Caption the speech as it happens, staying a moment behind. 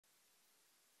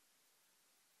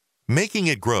Making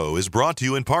It Grow is brought to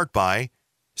you in part by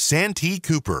Santee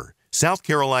Cooper, South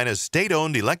Carolina's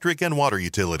state-owned electric and water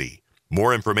utility.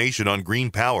 More information on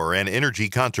green power and energy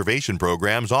conservation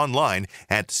programs online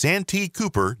at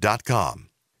santeecooper.com.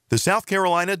 The South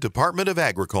Carolina Department of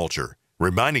Agriculture,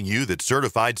 reminding you that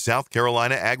certified South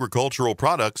Carolina agricultural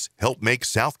products help make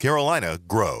South Carolina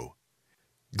grow.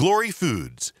 Glory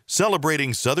Foods,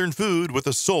 celebrating Southern food with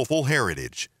a soulful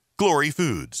heritage. Glory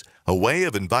Foods, a way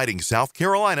of inviting South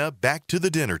Carolina back to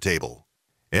the dinner table.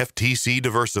 FTC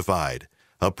Diversified,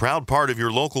 a proud part of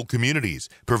your local communities,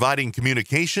 providing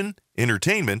communication,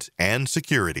 entertainment, and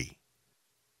security.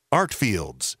 Art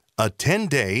Fields, a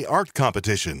 10-day art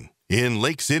competition in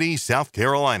Lake City, South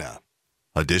Carolina.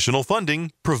 Additional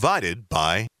funding provided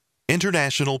by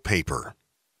International Paper.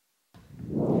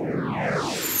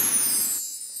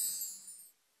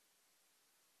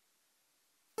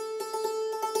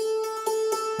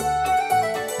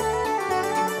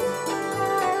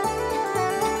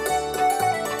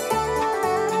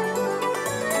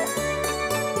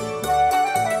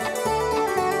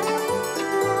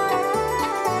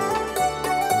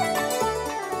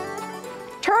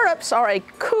 Turnips are a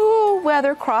cool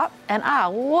weather crop, and I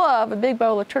love a big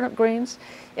bowl of turnip greens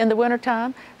in the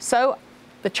wintertime. So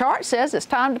the chart says it's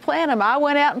time to plant them. I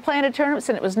went out and planted turnips,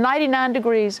 and it was 99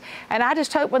 degrees. And I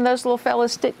just hope when those little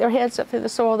fellas stick their heads up through the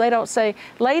soil, they don't say,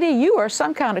 "Lady, you are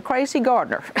some kind of crazy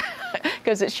gardener,"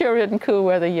 because it sure isn't cool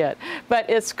weather yet. But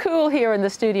it's cool here in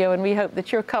the studio, and we hope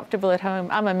that you're comfortable at home.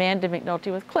 I'm Amanda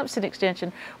McNulty with Clemson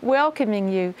Extension,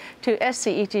 welcoming you to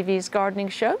SCETV's gardening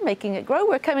show, Making It Grow.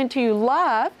 We're coming to you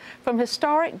live from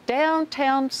historic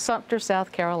downtown Sumter,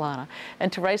 South Carolina.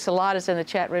 And Teresa Lott is in the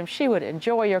chat room. She would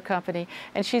enjoy your company,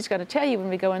 and she's going to tell you when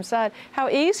we go inside how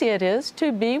easy it is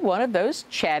to be one of those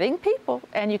chatting people,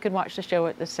 and you can watch the show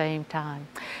at the same time.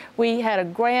 We had a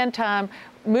grand time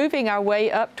moving our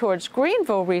way up towards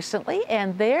Greenville recently,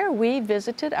 and there we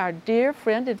visited our dear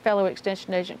friend and fellow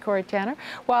Extension agent Corey Tanner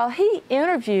while he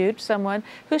interviewed someone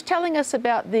who's telling us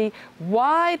about the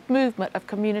wide movement of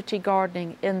community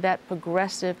gardening in that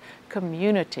progressive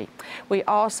community. We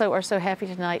also are so happy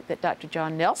tonight that Dr.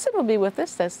 John Nelson will be with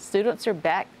us. The students are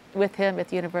back with him at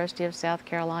the University of South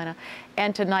Carolina.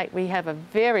 And tonight we have a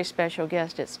very special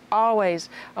guest. It's always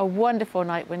a wonderful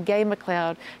night when Gay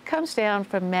McLeod comes down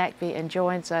from McBee and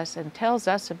joins us and tells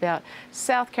us about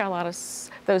South Carolina,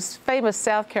 those famous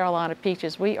South Carolina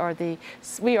peaches. We are the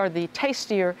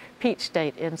tastier peach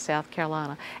state in South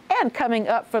Carolina. And coming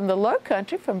up from the Low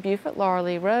Country, from Beaufort, Laura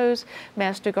Lee Rose,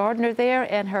 Master Gardener there,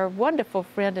 and her wonderful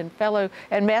friend and fellow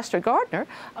and Master Gardener,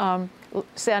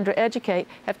 Sandra Educate,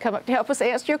 have come up to help us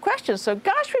answer your questions. So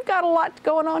gosh, we've got a lot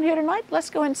going on here tonight. Let's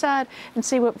go inside and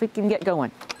see what we can get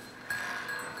going.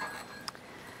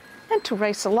 And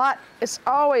Teresa Lott is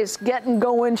always getting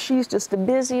going. She's just the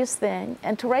busiest thing.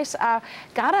 And Teresa, I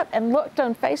got up and looked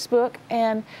on Facebook,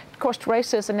 and of course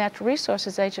Teresa is a natural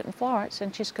resources agent in Florence,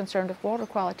 and she's concerned with water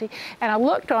quality. And I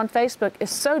looked on Facebook.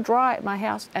 It's so dry at my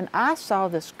house, and I saw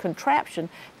this contraption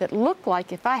that looked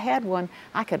like if I had one,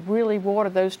 I could really water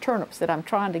those turnips that I'm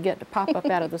trying to get to pop up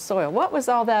out of the soil. What was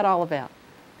all that all about?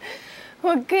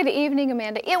 Well, good evening,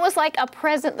 Amanda. It was like a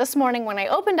present this morning when I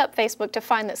opened up Facebook to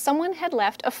find that someone had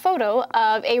left a photo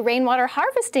of a rainwater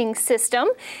harvesting system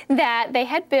that they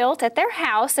had built at their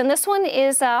house. And this one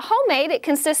is homemade. It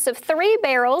consists of 3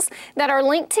 barrels that are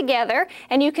linked together.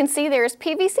 And you can see there's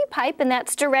PVC pipe, and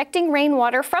that's directing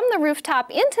rainwater from the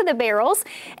rooftop into the barrels.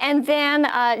 And then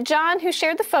John, who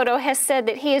shared the photo, has said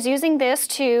that he is using this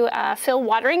to fill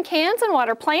watering cans and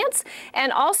water plants,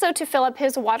 and also to fill up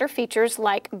his water features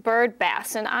like bird baths.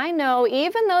 And I know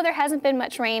even though there hasn't been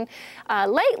much rain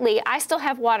lately, I still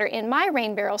have water in my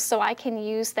rain barrels, so I can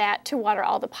use that to water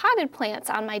all the potted plants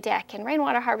on my deck. And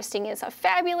rainwater harvesting is a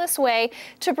fabulous way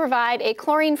to provide a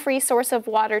chlorine-free source of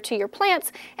water to your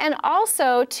plants, and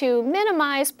also to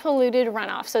minimize polluted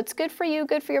runoff. So it's good for you,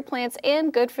 good for your plants,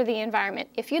 and good for the environment.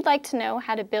 If you'd like to know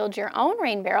how to build your own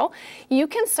rain barrel, you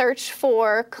can search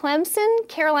for Clemson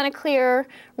Carolina Clear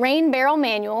Rain Barrel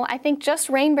Manual. I think just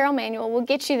Rain Barrel Manual will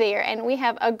get you there. And we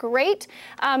have a great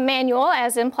manual,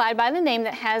 as implied by the name,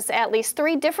 that has at least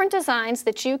 3 different designs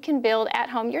that you can build at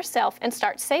home yourself and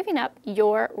start saving up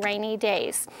your rainy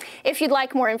days. If you'd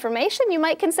like more information, you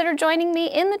might consider joining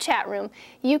me in the chat room.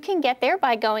 You can get there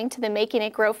by going to the Making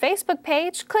It Grow Facebook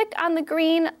page. Click on the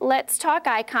green Let's Talk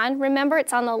icon. Remember,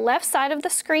 it's on the left side of the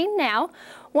screen now.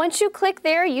 Once you click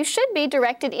there, you should be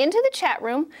directed into the chat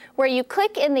room, where you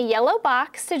click in the yellow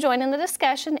box to join in the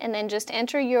discussion, and then just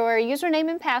enter your username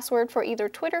and password for either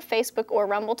Twitter, Facebook, or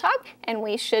Rumble Talk, and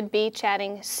we should be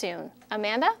chatting soon.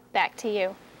 Amanda, back to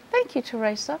you. Thank you,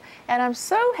 Teresa. And I'm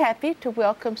so happy to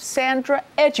welcome Sandra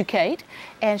Educate,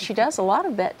 and she does a lot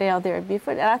of that down there at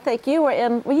Beaufort. And I think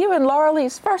were you in Laura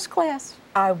Lee's first class?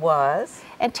 I was.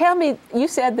 And tell me, you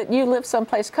said that you lived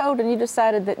someplace cold, and you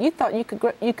decided that you thought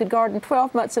you could garden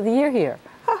 12 months of the year here.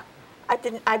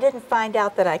 I didn't find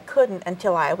out that I couldn't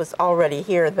until I was already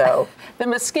here, though. The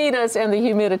mosquitoes and the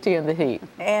humidity and the heat.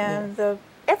 And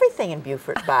everything in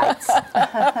Beaufort bites.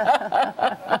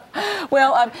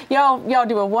 Well, y'all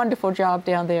do a wonderful job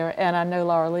down there, and I know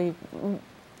Laura Lee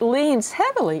leans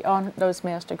heavily on those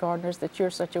master gardeners that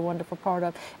you're such a wonderful part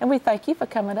of. And we thank you for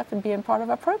coming up and being part of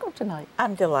our program tonight.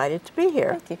 I'm delighted to be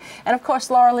here. Thank you. And of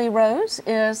course, Laura Lee Rose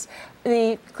is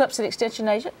the Clemson Extension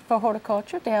Agent for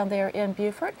Horticulture down there in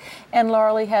Beaufort. And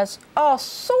Laura Lee has all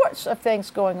sorts of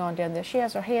things going on down there. She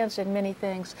has her hands in many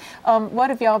things. What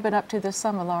have y'all been up to this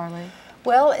summer, Laura Lee?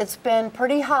 Well, it's been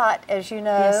pretty hot, as you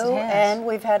know, Yes, it has. and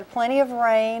we've had plenty of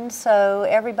rain, so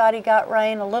everybody got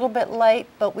rain a little bit late,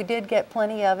 but we did get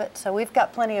plenty of it, so we've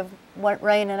got plenty of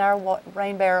rain in our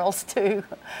rain barrels, too.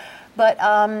 But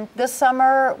this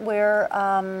summer, we're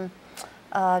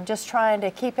just trying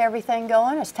to keep everything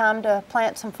going. It's time to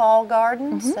plant some fall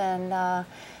gardens, and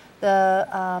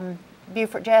the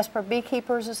Beaufort Jasper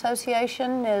Beekeepers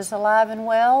Association is alive and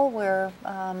well. We're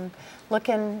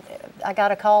looking, I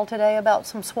got a call today about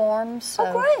some swarms. So.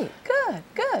 Oh, great,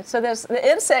 good. So the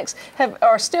insects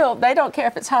are still, they don't care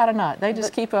if it's hot or not. They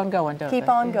just keep on going, don't they? Keep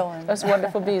on going. Those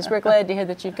wonderful bees. We're glad to hear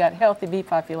that you've got healthy bee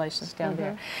populations down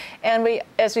there. And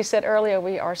as we said earlier,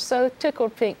 we are so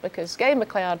tickled pink because Gay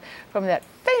McLeod from that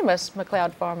famous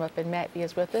McLeod Farm up in Matby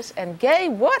is with us. And Gay,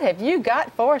 what have you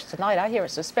got for us tonight? I hear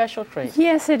it's a special treat.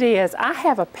 Yes, it is. I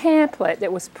have a pamphlet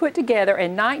that was put together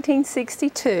in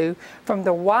 1962 from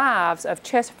the wives of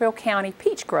Chesterfield County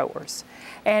peach growers.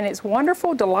 And it's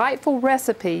wonderful, delightful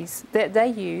recipes that they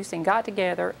used and got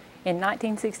together in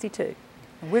 1962.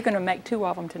 And we're going to make 2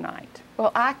 of them tonight.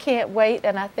 Well, I can't wait,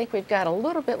 and I think we've got a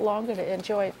little bit longer to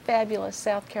enjoy fabulous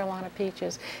South Carolina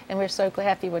peaches, and we're so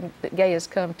happy when Gay has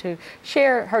come to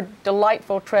share her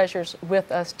delightful treasures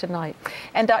with us tonight.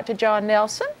 And Dr. John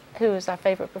Nelson, who is our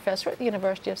favorite professor at the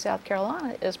University of South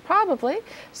Carolina, is probably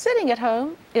sitting at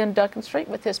home in Duncan Street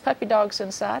with his puppy dogs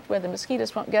inside where the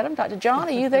mosquitoes won't get them. Dr. John,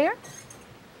 are you there?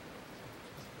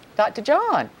 Dr.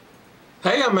 John.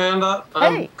 Hey, Amanda.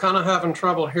 Hey. I'm kind of having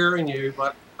trouble hearing you,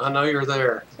 but I know you're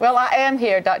there. Well, I am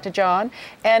here, Dr. John.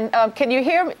 And can you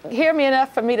hear me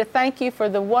enough for me to thank you for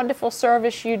the wonderful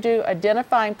service you do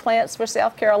identifying plants for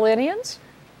South Carolinians?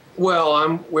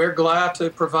 Well, we're glad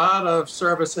to provide a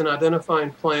service in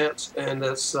identifying plants, and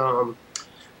it's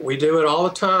we do it all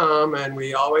the time, and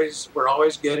we're always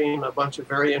getting a bunch of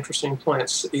very interesting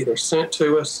plants either sent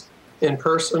to us in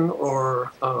person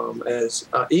or as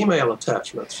email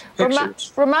attachments,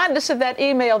 pictures. Remind us of that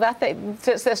email. I think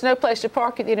since there's no place to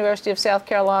park at the University of South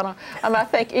Carolina, I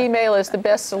think email is the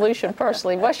best solution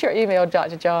personally. What's your email,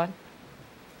 Dr. John?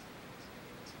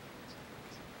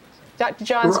 Dr.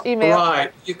 John's email?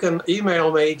 Right. You can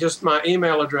email me, just my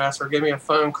email address, or give me a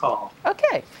phone call.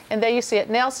 Okay. And there you see it,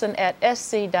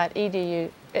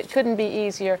 nelson@sc.edu. It couldn't be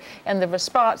easier, and the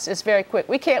response is very quick.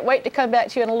 We can't wait to come back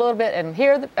to you in a little bit and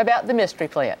hear about the mystery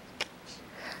plant.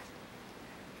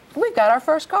 We've got our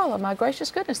first caller. My gracious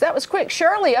goodness, that was quick.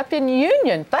 Shirley up in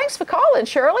Union. Thanks for calling,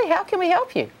 Shirley. How can we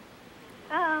help you?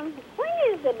 When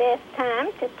is the best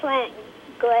time to plant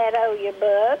gladiola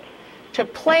bulbs? To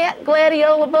plant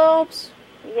gladiola bulbs?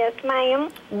 Yes,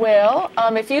 ma'am. Well,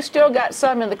 if you still got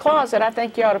some in the closet, I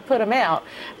think you ought to put them out.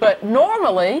 But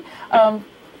normally,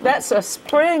 that's a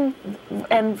spring,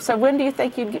 and so when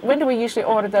do we usually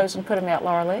order those and put them out,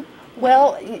 Laura Lee?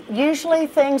 Well, usually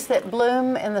things that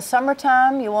bloom in the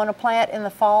summertime you want to plant in the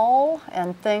fall,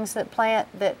 and things that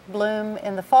bloom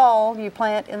in the fall you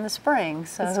plant in the spring.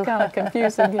 So it's kind of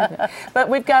confusing, isn't it? But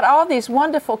we've got all these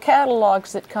wonderful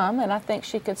catalogs that come, and I think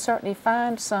she could certainly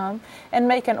find some and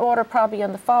make an order probably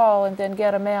in the fall and then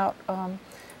get them out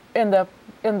in the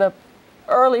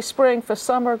early spring for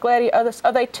summer gladiola.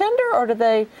 Are they tender, or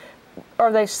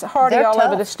are they hardy They're all tough.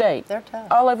 over the state? They're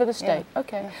tough. All over the state, Yeah.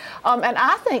 okay. And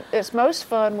I think it's most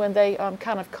fun when they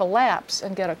kind of collapse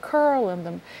and get a curl in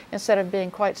them instead of being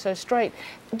quite so straight.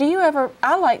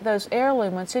 I like those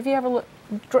heirloom ones. Have you ever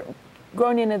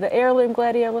grown into the heirloom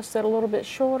gladiolas that are a little bit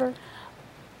shorter?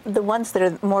 The ones that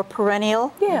are more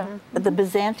perennial? Yeah. The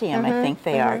Byzantium, I think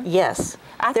they are. Yes.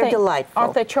 They're think, delightful.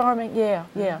 Aren't they charming? Yeah,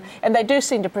 yeah. And they do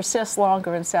seem to persist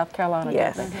longer in South Carolina,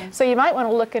 Yes. don't they? So you might want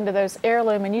to look into those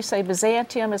heirloom, and you say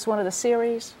Byzantium is one of the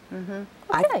series?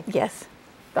 Okay. Yes.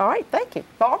 All right, thank you.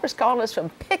 Barbara's calling us from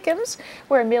Pickens,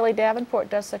 where Millie Davenport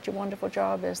does such a wonderful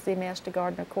job as the Master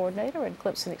Gardener Coordinator and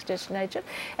Clemson Extension Agent.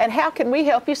 And how can we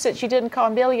help you since you didn't call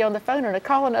Millie on the phone and are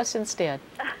calling us instead?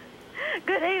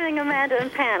 Good evening, Amanda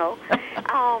and panel.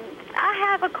 I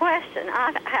have a question.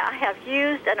 I have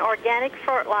used an organic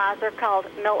fertilizer called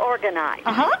Milorganite.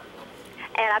 Uh-huh.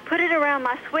 And I put it around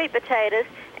my sweet potatoes,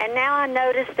 and now I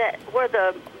noticed that where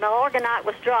the Milorganite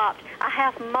was dropped, I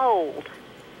have mold.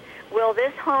 Will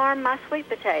this harm my sweet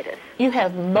potatoes? You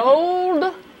have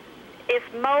mold? It's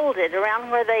molded around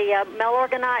where the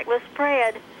Milorganite was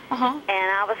spread, and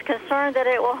I was concerned that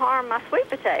it will harm my sweet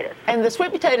potatoes. And the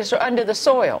sweet potatoes are under the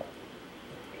soil?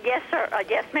 Yes, sir.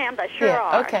 Yes, ma'am, they sure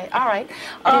are. Okay, all right.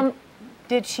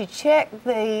 Did she check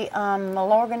the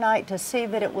Milorganite to see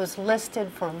that it was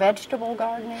listed for vegetable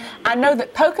gardening? I know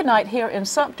that Poconite here in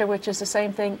Sumter, which is the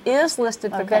same thing, is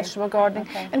listed for vegetable gardening.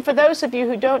 Okay. And for those of you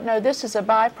who don't know, this is a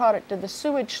byproduct of the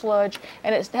sewage sludge,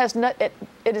 and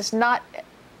it is not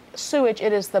sewage,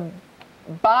 it is the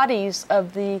bodies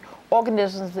of the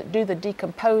organisms that do the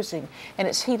decomposing, and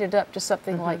it's heated up to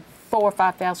something like 4,000 or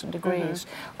 5,000 degrees,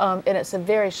 and it's a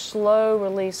very slow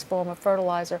release form of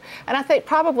fertilizer. And I think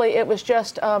probably it was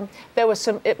just there was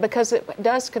some because it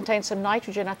does contain some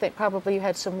nitrogen. I think probably you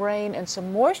had some rain and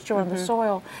some moisture in the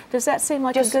soil. Does that seem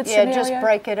like a good scenario? Just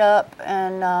break it up,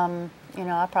 and you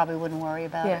know, I probably wouldn't worry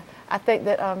about it. I think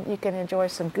that you can enjoy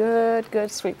some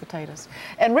good sweet potatoes.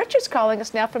 And Richard's calling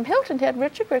us now from Hilton Head.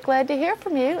 Richard, we're glad to hear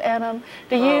from you. And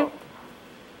do you?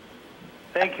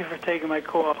 Thank you for taking my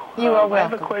call. You are welcome. I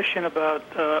have a question about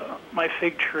my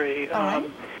fig tree.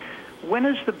 When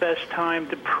is the best time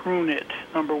to prune it,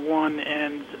 number one,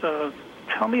 and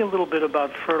tell me a little bit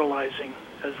about fertilizing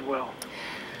as well.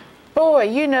 Boy,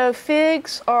 you know,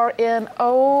 figs are in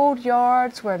old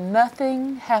yards where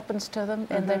nothing happens to them,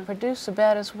 and they produce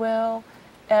about as well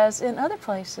as in other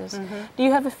places. Do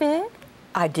you have a fig?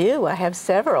 I do. I have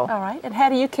several. All right. And how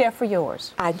do you care for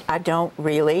yours? I don't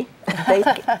really.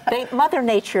 Mother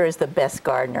Nature is the best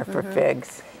gardener for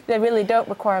figs. They really don't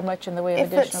require much in the way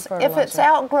of additional fertilizer. If it's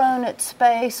outgrown its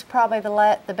space, probably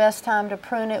the best time to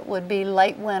prune it would be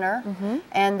late winter.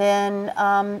 And then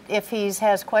if he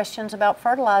has questions about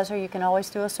fertilizer, you can always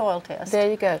do a soil test. There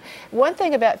you go. One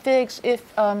thing about figs,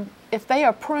 if they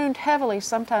are pruned heavily,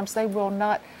 sometimes they will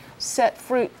not set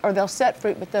fruit, or they'll set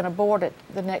fruit but then abort it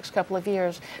the next couple of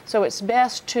years. So it's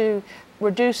best to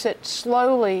reduce it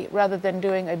slowly rather than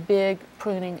doing a big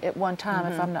pruning at one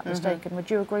time, if I'm not mistaken. Would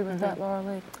you agree with that, Laura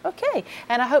Lee? Okay,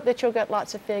 and I hope that you'll get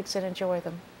lots of figs and enjoy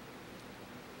them.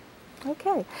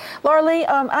 Okay. Laura Lee,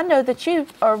 I know that you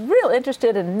are real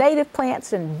interested in native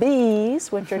plants and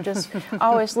bees, which are just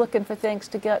always looking for things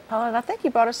to get pollen. I think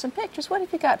you brought us some pictures. What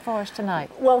have you got for us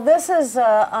tonight? Well, this is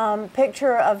a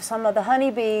picture of some of the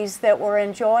honeybees that were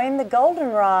enjoying the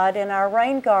goldenrod in our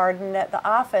rain garden at the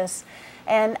office.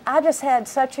 And I just had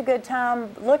such a good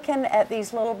time looking at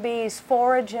these little bees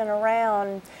foraging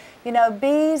around. You know,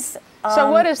 bees...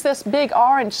 So what is this big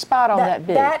orange spot on that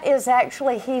bee? That is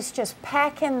actually, he's just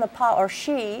packing the pollen, or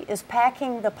she is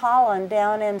packing the pollen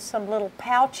down in some little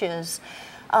pouches.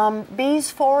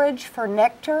 Bees forage for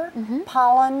nectar,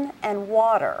 pollen, and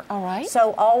water. All right.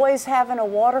 So always having a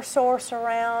water source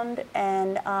around,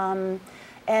 and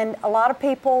a lot of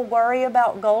people worry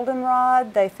about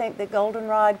goldenrod. They think that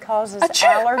goldenrod causes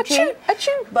allergy. Achoo,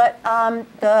 achoo. But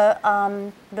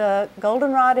the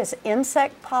goldenrod is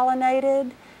insect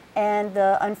pollinated, and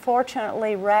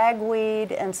unfortunately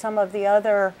ragweed and some of the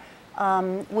other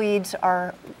weeds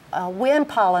are wind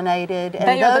pollinated,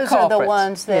 and those are the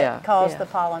ones that cause the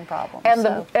pollen problem. And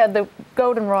the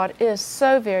goldenrod is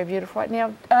so very beautiful right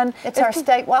now. And it's our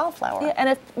state wildflower. Yeah, and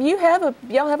if you have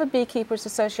y'all have a beekeepers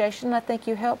association, I think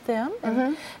you help them.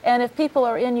 And if people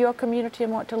are in your community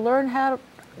and want to learn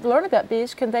about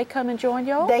bees, can they come and join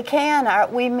y'all? They can.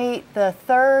 We meet the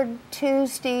third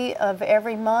Tuesday of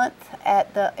every month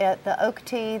at the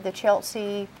Okeetee, the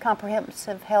Chelsea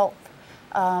Comprehensive Health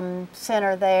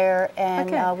Center there,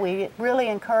 and we really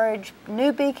encourage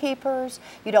new beekeepers.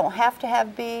 You don't have to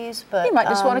have bees, but you might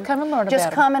just want to come and learn about them.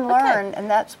 Just come and learn, and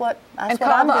that's what I'm doing. And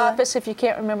call the office if you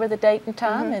can't remember the date and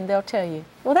time, and they'll tell you.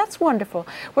 Well, that's wonderful.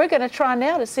 We're going to try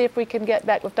now to see if we can get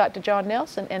back with Dr. John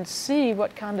Nelson and see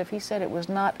what kind of, he said it was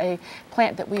not a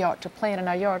plant that we ought to plant in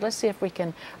our yard. Let's see if we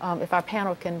can, if our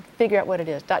panel can figure out what it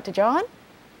is. Dr. John?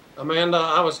 Amanda,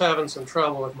 I was having some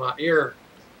trouble with my ear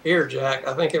jack.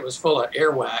 I think it was full of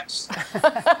earwax.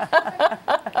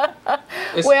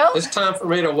 It's time for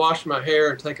me to wash my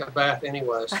hair and take a bath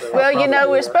anyway. So well, you know,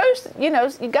 we're supposed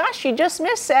to, gosh, you just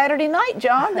missed Saturday night,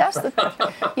 John. That's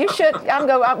you should,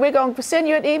 we're going to send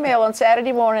you an email on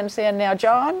Saturday morning saying, now,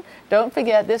 John, don't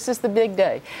forget, this is the big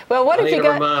day. Well, what have you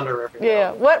got? Reminder every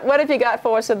yeah, what have you got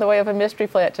for us in the way of a mystery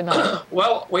plant tonight?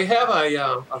 Well, we have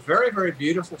a very, very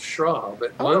beautiful shrub.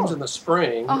 It blooms in the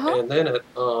spring, and then it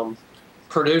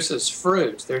produces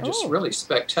fruits. They're just really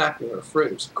spectacular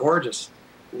fruits, gorgeous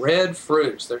red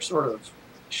fruits. They're sort of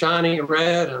shiny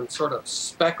red and sort of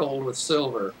speckled with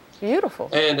silver. Beautiful.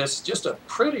 And it's just a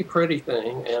pretty, pretty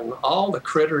thing, and all the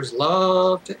critters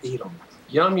love to eat them.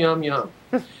 Yum, yum, yum.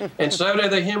 And so do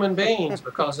the human beings,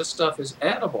 because this stuff is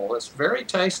edible. It's very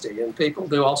tasty, and people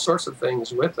do all sorts of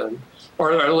things with them,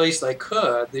 or at least they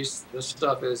could. This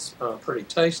stuff is pretty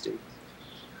tasty.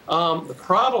 The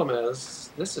problem is,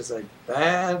 this is a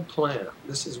bad plant.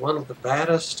 This is one of the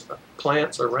baddest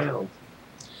plants around.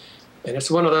 And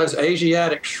it's one of those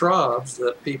Asiatic shrubs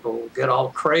that people get all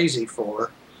crazy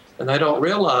for, and they don't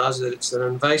realize that it's an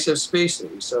invasive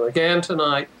species. So again,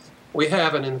 tonight, we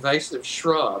have an invasive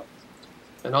shrub.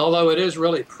 And although it is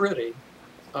really pretty,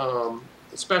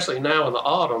 especially now in the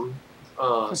autumn,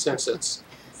 since its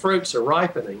fruits are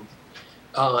ripening,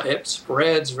 it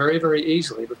spreads very, very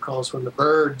easily, because when the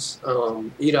birds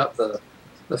eat up the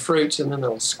fruits, and then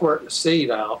they'll squirt the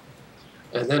seed out,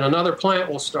 and then another plant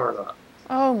will start up.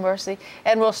 Oh, mercy.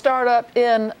 And we'll start up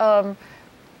in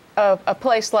a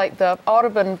place like the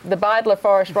Audubon, the Bidler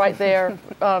Forest right there,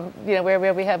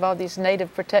 where we have all these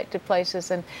native protected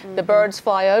places, and the birds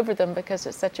fly over them because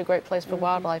it's such a great place for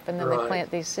wildlife, and then they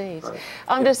plant these seeds.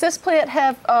 Right. Does this plant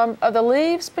have, are the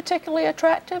leaves particularly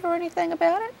attractive or anything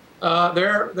about it?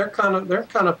 They're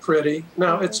kind of pretty.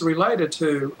 Now, it's related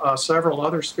to several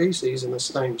other species in the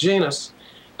same genus,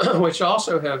 which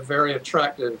also have very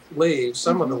attractive leaves.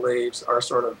 Some of the leaves are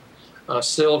sort of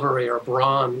silvery or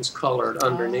bronze colored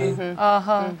underneath.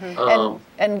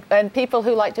 And people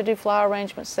who like to do flower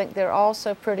arrangements think they're all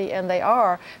so pretty, and they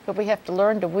are, but we have to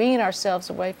learn to wean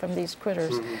ourselves away from these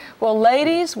critters. Well,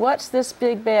 ladies, what's this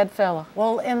big bad fella?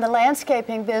 Well, in the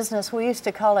landscaping business, we used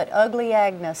to call it Ugly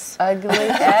Agnes. Ugly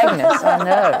Agnes, I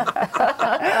know.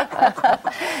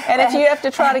 And if you have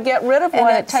to try to get rid of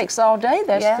one, it takes all day.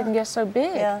 They can get so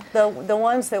big. Yeah, the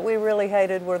ones that we really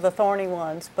hated were the thorny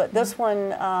ones, but this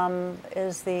one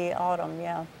is the autumn,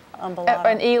 umbellata.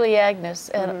 An Ely Agnes,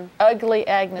 and Ugly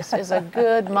Agnes is a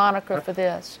good moniker for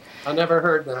this. I never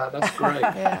heard that. That's great.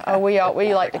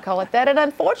 We like to call it that. And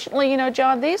unfortunately,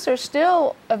 John, these are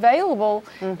still available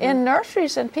in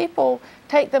nurseries, and people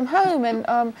take them home.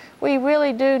 And we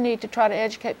really do need to try to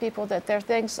educate people that there are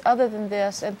things other than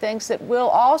this, and things that will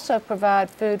also provide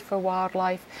food for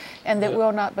wildlife, and that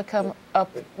will not become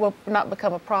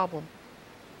a problem.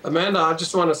 Amanda, I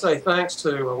just want to say thanks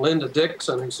to Linda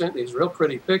Dixon, who sent these real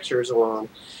pretty pictures along.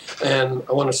 And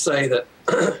I want to say that,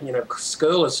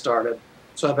 school has started.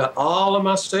 So I bet all of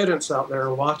my students out there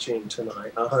are watching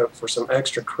tonight, I hope, for some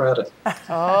extra credit.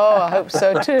 Oh, I hope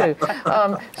so, too.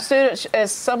 Students,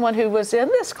 as someone who was in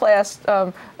this class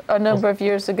a number of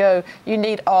years ago, you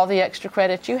need all the extra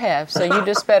credit you have. So you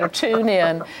just better tune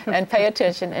in and pay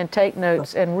attention and take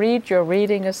notes and read your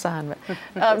reading assignment.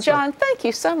 John, thank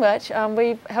you so much.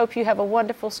 We hope you have a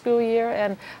wonderful school year,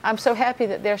 and I'm so happy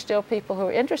that there are still people who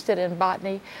are interested in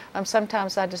botany.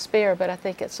 Sometimes I despair, but I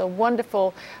think it's a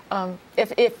wonderful,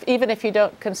 even if you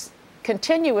don't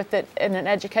continue with it in an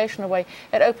educational way,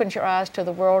 it opens your eyes to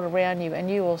the world around you, and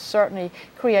you will certainly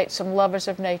create some lovers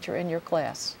of nature in your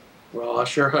class. Well, I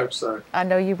sure hope so. I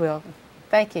know you will.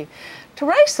 Thank you.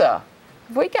 Teresa,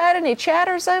 have we got any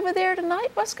chatters over there tonight?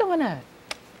 What's going on?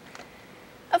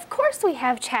 Of course we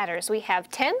have chatters. We have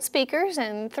 10 speakers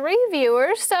and 3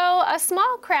 viewers, so a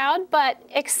small crowd, but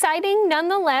exciting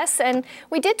nonetheless. And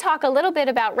we did talk a little bit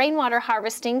about rainwater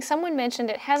harvesting. Someone mentioned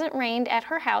it hasn't rained at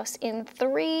her house in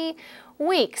 3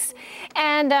 weeks.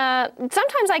 And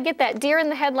sometimes I get that deer in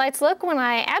the headlights look when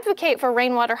I advocate for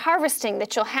rainwater harvesting,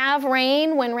 that you'll have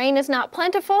rain when rain is not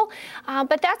plentiful,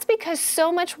 but that's because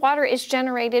so much water is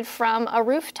generated from a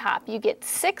rooftop. You get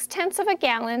 0.6 of a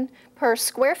gallon per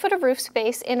square foot of roof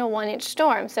space in a 1-inch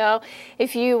storm. So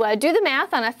if you do the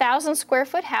math on a 1,000 square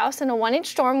foot house in a 1-inch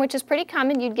storm, which is pretty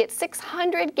common, you'd get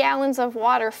 600 gallons of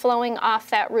water flowing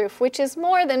off that roof, which is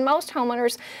more than most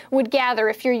homeowners would gather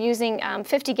if you're using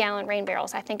 50-gallon rain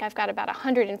barrels. I think I've got about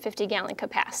 150-gallon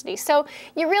capacity. So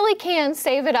you really can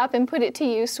save it up and put it to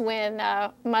use when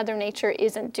Mother Nature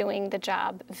isn't doing the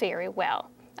job very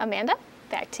well. Amanda,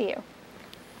 back to you.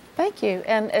 Thank you.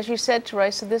 And as you said,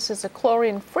 Teresa, this is a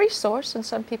chlorine-free source, and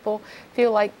some people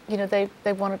feel like, you know, they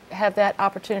want to have that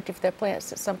opportunity for their plants,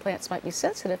 that some plants might be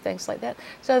sensitive, things like that.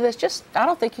 So there's just, I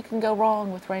don't think you can go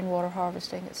wrong with rainwater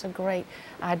harvesting. It's a great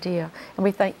idea. And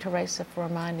we thank Teresa for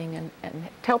reminding and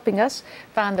helping us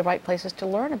find the right places to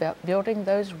learn about building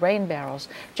those rain barrels.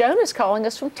 Joan is calling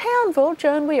us from Townville.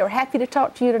 Joan, we are happy to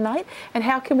talk to you tonight, and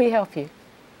how can we help you?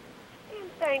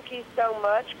 Thank you so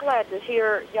much. Glad to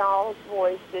hear y'all's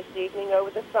voice this evening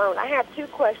over the phone. I have two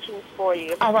questions for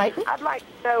you. All right. I'd like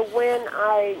to know when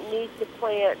I need to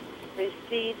plant the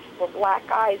seeds for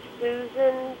black-eyed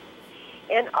Susans.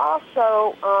 And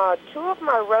also, two of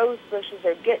my rose bushes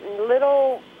are getting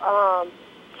little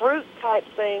fruit-type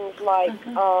things like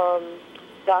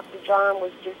Dr. John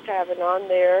was just having on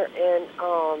there, and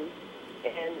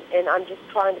I'm just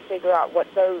trying to figure out what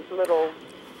those little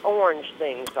orange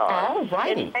things are. All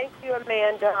righty. And thank you,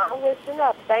 Amanda. I'll listen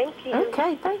up. Thank you.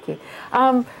 Okay, thank you.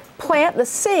 Plant the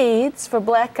seeds for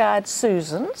black-eyed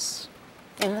Susans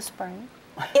in the spring.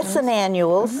 It's an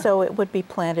annual, so it would be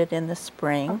planted in the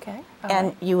spring. Okay.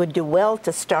 And you would do well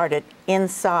to start it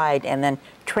inside and then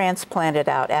transplant it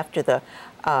out after the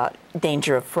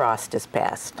danger of frost is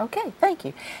passed. Okay, thank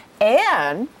you.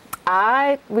 And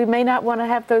we may not want to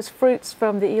have those fruits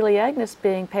from the Eleagnus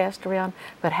being passed around,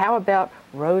 but how about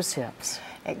rose hips?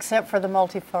 Except for the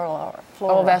multiflora.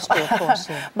 Oh, that's true, of course.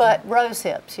 Yeah. But rose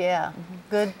hips, yeah,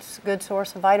 good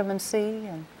source of vitamin C.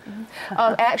 And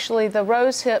actually, the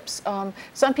rose hips.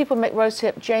 Some people make rose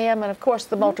hip jam, and of course,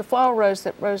 the multiflora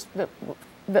rose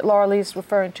that Laura Lee's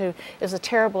referring to is a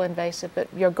terrible invasive, but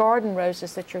your garden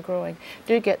roses that you're growing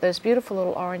do get those beautiful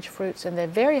little orange fruits, and they're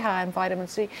very high in vitamin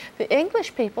C. The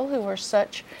English people, who were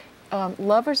such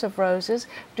lovers of roses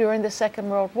during the Second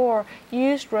World War,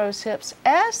 used rose hips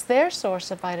as their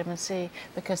source of vitamin C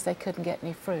because they couldn't get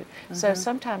any fruit. So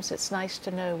sometimes it's nice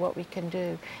to know what we can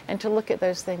do and to look at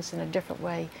those things in a different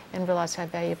way and realize how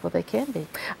valuable they can be.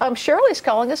 Shirley's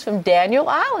calling us from Daniel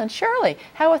Island. Shirley,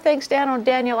 how are things down on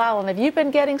Daniel Island? Have you been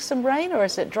getting some rain, or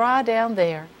is it dry down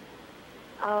there?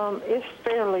 It's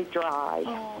fairly dry.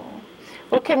 Oh.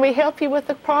 Well, can we help you with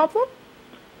the problem?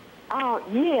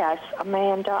 Yes,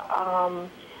 Amanda.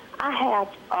 I have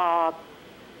a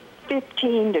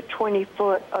 15 to 20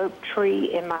 foot oak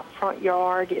tree in my front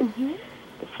yard.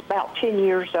 It's about 10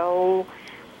 years old,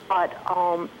 but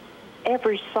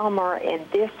every summer, and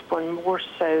this one more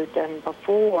so than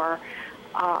before,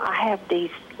 I have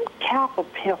these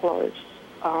caterpillars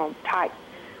type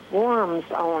worms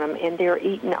on them, and they're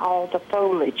eating all the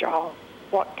foliage off.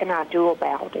 What can I do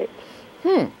about it?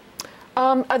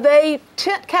 Are they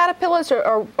tent caterpillars,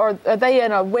 or are they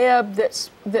in a web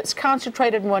that's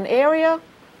concentrated in one area?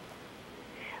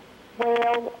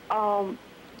 Well,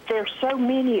 there's so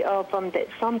many of them that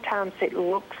sometimes it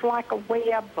looks like a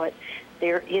web, but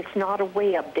it's not a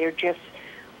web. They're just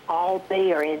all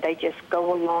there, and they just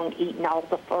go along eating all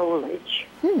the foliage.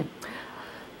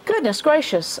 Goodness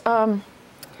gracious.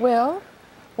 Well,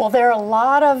 there are a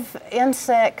lot of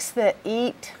insects that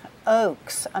eat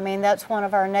oaks. I mean, that's one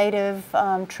of our native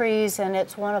trees, and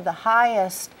it's one of the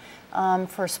highest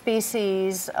for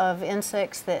species of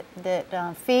insects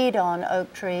that feed on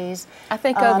oak trees. I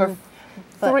think over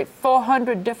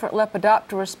 400 different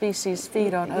Lepidoptera species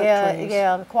feed on oak trees.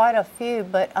 Yeah, quite a few.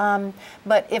 But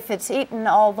if it's eaten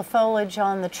all the foliage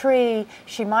on the tree,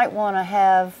 she might want to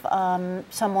have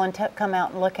someone come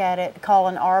out and look at it, call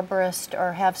an arborist,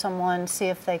 or have someone see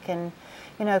if they can,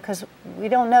 because we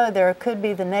don't know, there could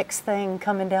be the next thing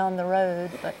coming down the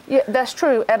road. But. Yeah, that's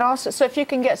true. And also, so if you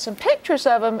can get some pictures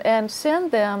of them and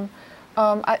send them,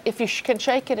 if you can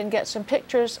shake it and get some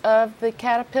pictures of the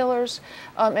caterpillars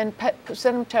and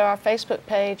send them to our Facebook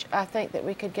page, I think that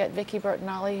we could get Vicki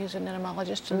Bertinelli, who's an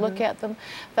entomologist, to look at them.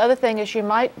 The other thing is you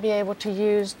might be able to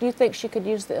use, do you think she could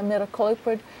use the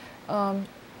imidacloprid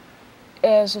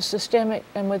as a systemic,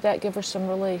 and would that give her some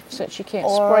relief since she can't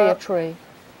spray a tree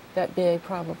that big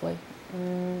probably?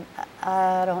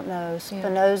 I don't know.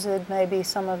 Spinosad, maybe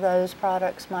some of those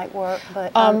products might work,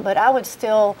 but I would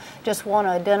still just want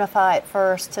to identify it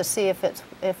first to see if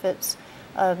it's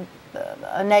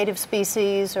a native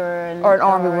species or an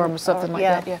armyworm or something like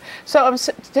that. Yeah. So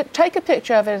take a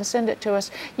picture of it and send it to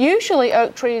us. Usually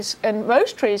oak trees and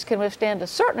most trees can withstand a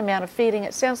certain amount of feeding.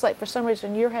 It sounds like for some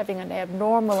reason you're having an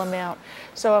abnormal amount.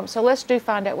 So let's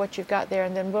find out what you've got there,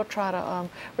 and then we'll try to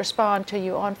respond to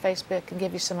you on Facebook and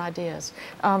give you some ideas.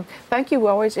 Thank you.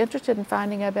 We're always interested in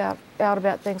finding out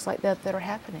about things like that are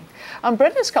happening.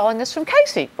 Brenda's calling us from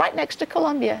Casey, right next to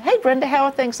Columbia. Hey, Brenda, how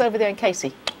are things over there in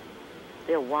Casey?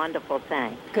 They're wonderful,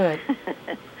 thanks. Good.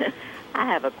 I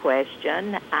have a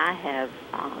question. I have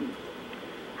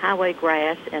highway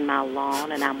grass in my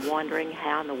lawn, and I'm wondering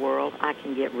how in the world I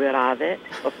can get rid of it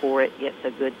before it gets a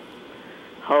good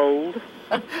hold.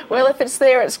 Well, if it's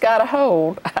there, it's got a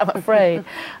hold, I'm afraid.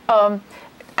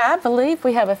 I believe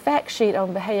we have a fact sheet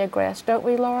on Bahia grass, don't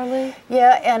we, Laura Lee?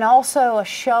 Yeah, and also a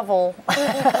shovel.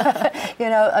 You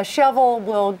know, a shovel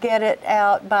will get it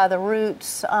out by the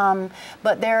roots,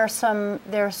 but there's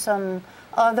some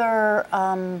other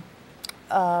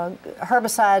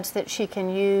herbicides that she can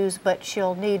use, but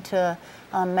she'll need to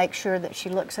make sure that she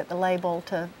looks at the label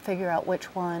to figure out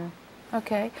which one.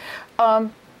 Okay.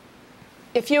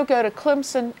 If you'll go to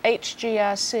Clemson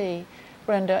HGIC,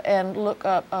 Brenda, and look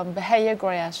up Bahia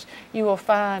grass, you will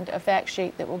find a fact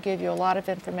sheet that will give you a lot of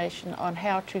information on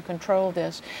how to control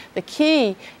this. The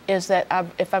key is that,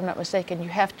 if I'm not mistaken, you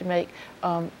have to make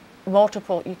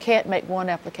multiple. You can't make one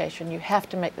application. You have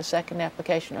to make the second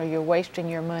application, or you're wasting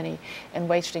your money and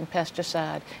wasting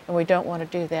pesticide, and we don't want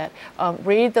to do that.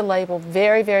 Read the label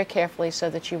very, very carefully so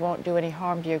that you won't do any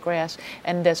harm to your grass,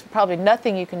 and there's probably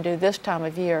nothing you can do this time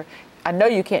of year. I know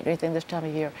you can't do anything this time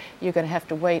of year. You're going to have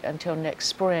to wait until next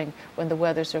spring when the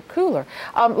weathers are cooler.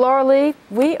 Laura Lee,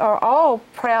 we are all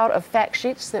proud of fact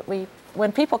sheets that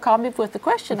when people call me with the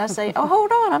question, I say, oh,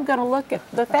 hold on, I'm going to look at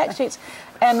the fact sheets.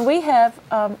 And we have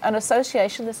an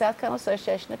association, the South Carolina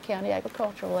Association of County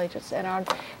Agricultural Agents, and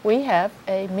we have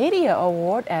a media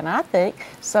award, and I think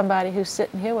somebody who's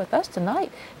sitting here with us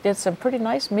tonight did some pretty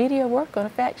nice media work on a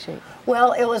fact sheet.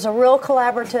 Well, it was a real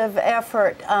collaborative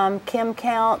effort. Kim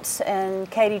Counts and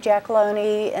Katie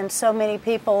Giacalone and so many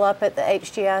people up at the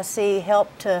HGIC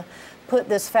helped to put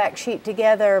this fact sheet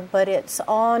together, but it's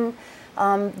on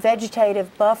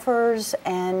vegetative buffers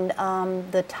and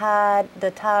the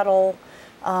tidal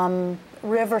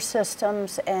river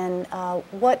systems, and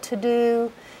what to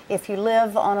do if you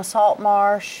live on a salt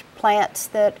marsh, plants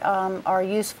that are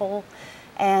useful.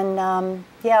 And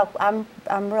yeah,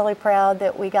 I'm really proud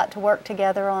that we got to work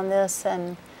together on this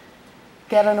and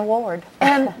get an award.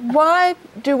 And why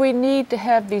do we need to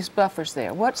have these buffers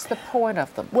there? What's the point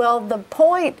of them? Well, the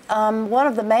point, one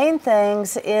of the main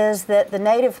things is that the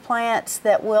native plants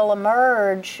that will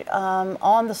emerge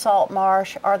on the salt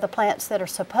marsh are the plants that are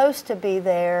supposed to be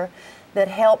there, that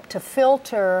help to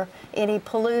filter any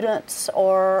pollutants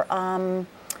or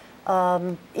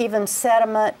even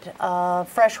sediment,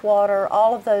 fresh water,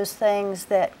 all of those things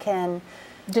that can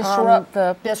disrupt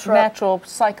the natural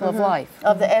cycle of life.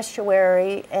 Of the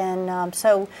estuary. And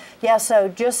so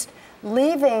just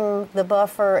leaving the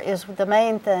buffer is the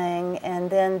main thing, and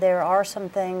then there are some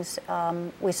things,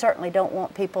 we certainly don't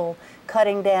want people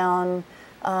cutting down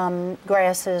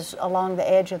grasses along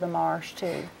the edge of the marsh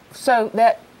too. So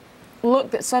that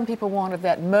look that some people want of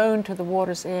that mown to the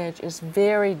water's edge is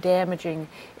very damaging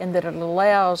in that it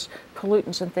allows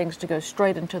pollutants and things to go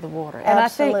straight into the water. And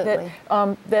Absolutely. I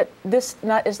think that this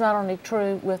is not only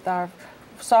true with our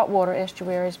saltwater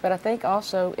estuaries, but I think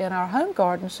also in our home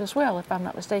gardens as well, if I'm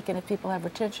not mistaken, if people have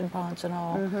retention ponds and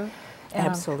all.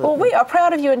 Absolutely. Well, we are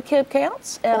proud of you in Kim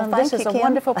Counts, and this is a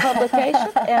wonderful publication,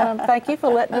 and thank you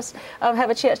for letting us have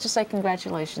a chance to say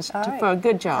congratulations for a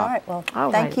good job. All right,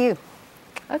 well, thank you.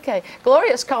 Okay,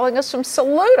 Gloria's calling us from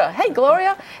Saluda. Hey,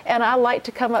 Gloria, and I like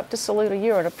to come up to Saluda.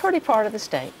 You're in a pretty part of the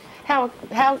state. How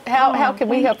can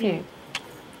we help you?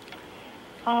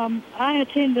 I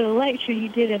attended a lecture you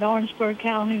did at Orangeburg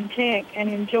Calhoun Tech and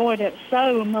enjoyed it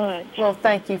so much. Well,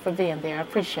 thank you for being there. I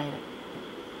appreciate it.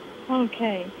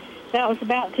 Okay. That was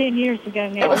about 10 years ago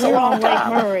now. It was a long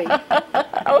time. Lake Murray.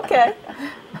 Okay.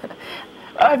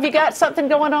 Have you got something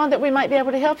going on that we might be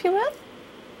able to help you with?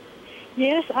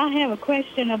 Yes, I have a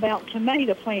question about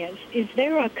tomato plants. Is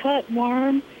there a cut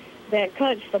worm that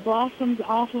cuts the blossoms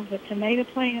off of a tomato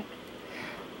plant?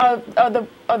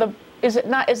 Is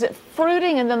it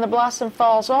fruiting and then the blossom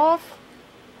falls off?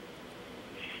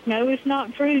 No, it's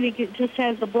not fruiting. It just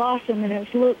has the blossom, and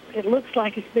it looks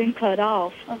like it's been cut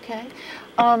off. Okay.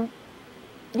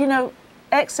 You know,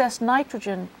 excess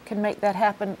nitrogen can make that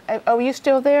happen. Are you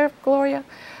still there, Gloria?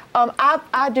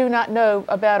 I do not know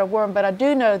about a worm, but I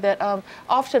do know that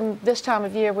often this time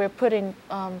of year we're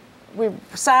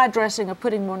side dressing or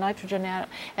putting more nitrogen out.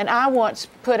 And I once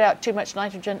put out too much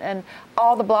nitrogen, and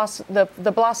all the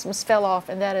blossoms fell off,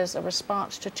 and that is a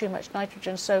response to too much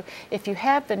nitrogen. So if you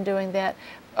have been doing that,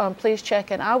 please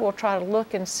check, and I will try to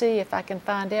look and see if I can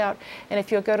find out. And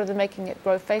if you'll go to the Making It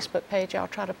Grow Facebook page, I'll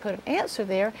try to put an answer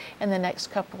there in the next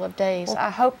couple of days. Well, I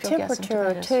hope you'll get some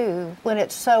tomatoes. Temperature too. When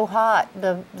it's so hot,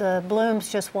 the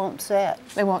blooms just won't set.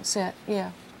 They won't set.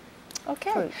 Yeah.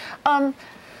 Okay.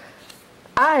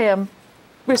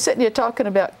 We're sitting here talking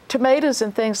about tomatoes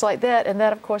and things like that, and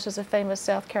that, of course, is a famous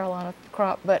South Carolina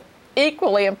crop, but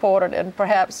equally important and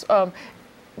perhaps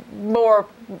more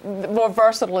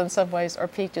versatile in some ways are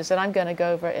peaches. And I'm going to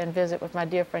go over and visit with my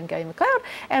dear friend Gay McLeod.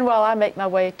 And while I make my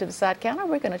way to the side counter,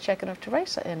 we're going to check in with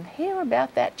Teresa and hear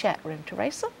about that chat room.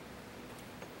 Teresa?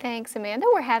 Thanks, Amanda.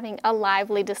 We're having a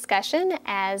lively discussion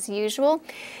as usual.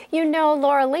 You know,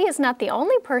 Laura Lee is not the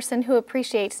only person who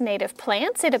appreciates native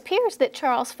plants. It appears that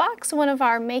Charles Fox, one of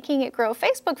our Making It Grow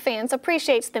Facebook fans,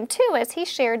 appreciates them too, as he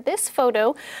shared this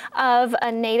photo of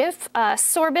a native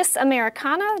Sorbus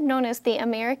americana, known as the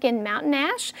American mountain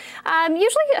ash.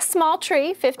 Usually a small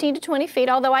tree, 15 to 20 feet,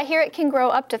 although I hear it can grow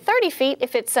up to 30 feet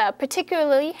if it's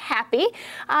particularly happy.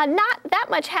 Not that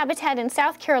much habitat in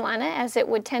South Carolina, as it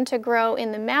would tend to grow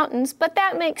in the mountains, but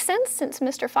that makes sense since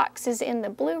Mr. Fox is in the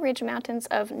Blue Ridge Mountains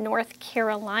of North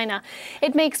Carolina.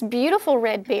 It makes beautiful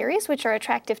red berries, which are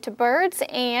attractive to birds,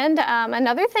 and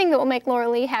another thing that will make Laura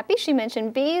Lee happy, she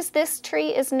mentioned bees. This tree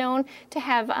is known to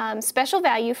have special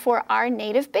value for our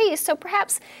native bees, so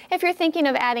perhaps if you're thinking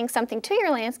of adding something to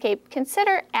your landscape,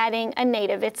 consider adding a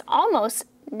native. It's almost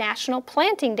National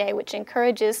Planting Day, which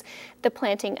encourages the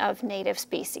planting of native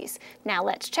species. Now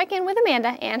let's check in with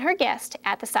Amanda and her guest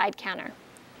at the side counter.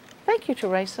 Thank you,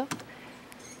 Teresa.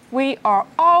 We are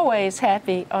always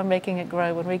happy on Making It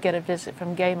Grow when we get a visit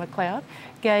from Gay McLeod.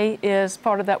 Gay is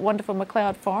part of that wonderful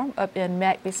McLeod farm up in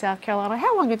McBee, South Carolina.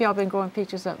 How long have y'all been growing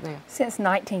peaches up there? Since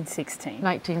 1916.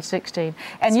 1916.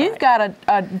 And you've got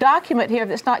a document here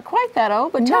that's not quite that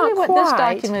old, but tell me what this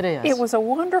document is. It was a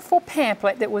wonderful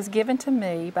pamphlet that was given to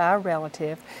me by a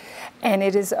relative, and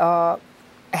it is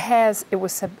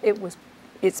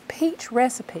it's peach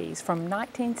recipes from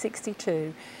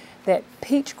 1962 that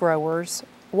peach growers'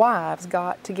 wives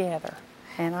got together,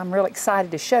 and I'm really excited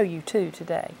to show you too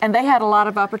today. And they had a lot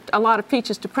of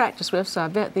peaches to practice with, so I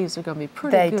bet these are going to be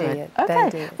pretty good. They did. Okay. They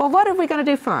did. Well, what are we going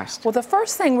to do first? Well, the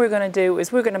first thing we're going to do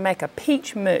is we're going to make a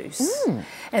peach mousse,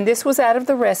 and this was out of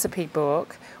the recipe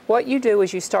book. What you do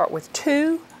is you start with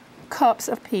 2 cups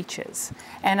of peaches,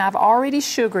 and I've already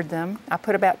sugared them. I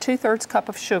put about 2/3 cup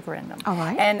of sugar in them. All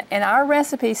right. And our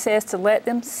recipe says to let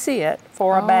them sit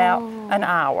for about an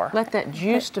hour. Let that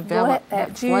juice develop. Let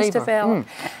that juice develop.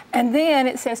 And then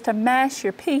it says to mash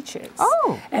your peaches.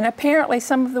 Oh. And apparently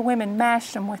some of the women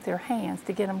mashed them with their hands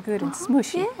to get them good and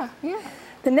smushy. Yeah.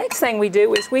 The next thing we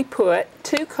do is we put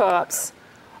 2 cups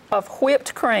of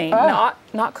whipped cream, not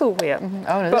Cool Whip, Oh,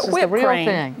 no, but this is whipped the real cream.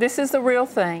 thing. This is the real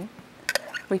thing.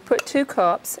 We put 2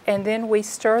 cups, and then we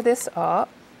stir this up.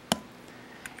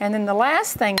 And then the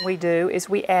last thing we do is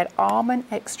we add almond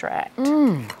extract.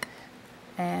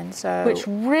 And so, which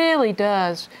really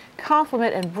does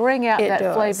complement and bring out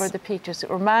that flavor of the peaches. It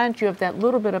reminds you of that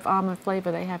little bit of almond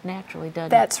flavor they have naturally, doesn't it?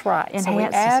 That's right. So we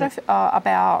add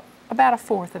about a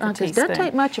fourth of a teaspoon. It doesn't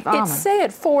take much of almond. It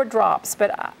said 4 drops,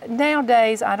 but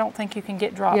nowadays I don't think you can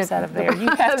get drops out of there. You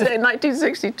have to. In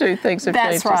 1962, things have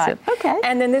changed. That's right. Okay.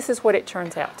 And then this is what it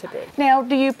turns out to be. Now,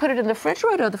 do you put it in the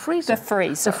refrigerator or the freezer? The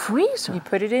freezer. The freezer. You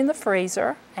put it in the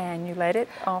freezer and you let it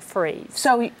freeze.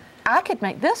 So I could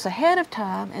make this ahead of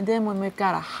time, and then when we've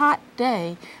got a hot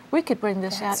day, we could bring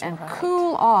this out and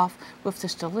cool off with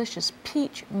this delicious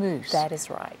peach mousse. That is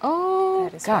right. Oh,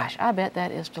 that is gosh, I bet that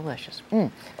is delicious.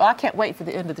 Well, I can't wait for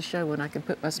the end of the show when I can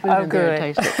put my spoon in there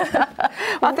and taste it.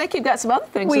 Well, I think you've got some other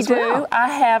things as well. We do. I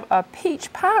have a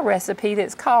peach pie recipe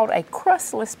that's called a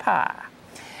crustless pie.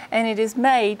 And it is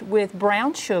made with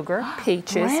brown sugar,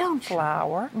 peaches,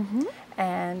 flour,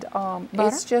 and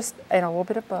it's just, and a little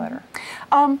bit of butter.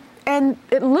 And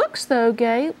it looks, though,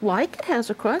 Gay, like it has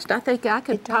a crust. I think I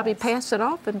could probably pass it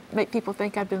off and make people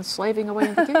think I've been slaving away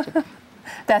in the kitchen.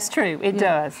 That's true. It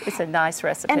does. It's a nice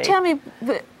recipe. And tell me,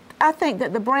 I think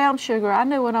that the brown sugar, I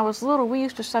know when I was little, we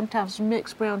used to sometimes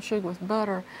mix brown sugar with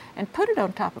butter and put it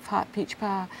on top of hot peach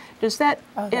pie. Does that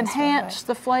enhance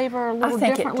the flavor a little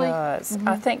differently? I think it does.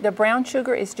 I think the brown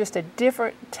sugar is just a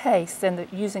different taste than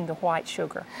using the white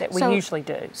sugar that we usually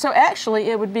do. So actually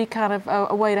it would be kind of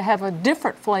a way to have a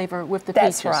different flavor with the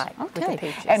peaches. That's right, okay. with the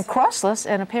peaches. And crustless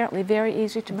and apparently very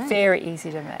easy to make. Very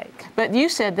easy to make. But you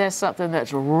said there's something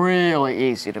that's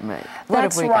really easy to make.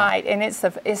 That's right, and it's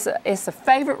a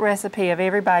favorite recipe of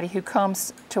everybody who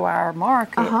comes to our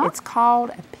market. It's called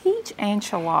a peach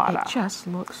enchilada. It just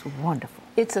looks wonderful.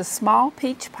 It's a small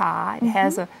peach pie. It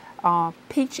has a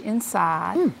peach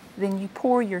inside. Then you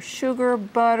pour your sugar,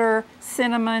 butter,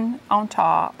 cinnamon on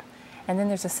top, and then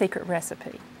there's a secret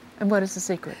recipe. And what is the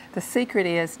secret? The secret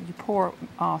is you pour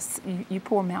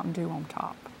Mountain Dew on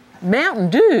top. Mountain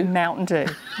Dew? Mountain Dew,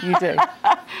 you do.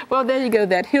 Well, there you go,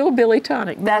 that hillbilly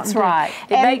tonic. That's right.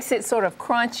 It makes it sort of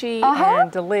crunchy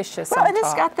and delicious. Well, and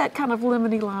it's got that kind of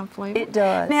lemony lime flavor. It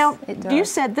does. Now, it does. You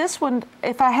said this one,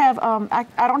 if I have, I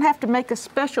don't have to make a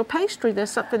special pastry.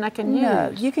 There's something I can use. No,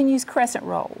 you can use crescent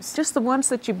rolls. Just the ones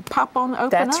that you pop on, open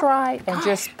up? That's right. And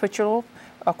just put your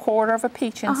a quarter of a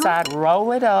peach inside,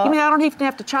 roll it up. You mean I don't even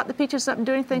have to chop the peaches up and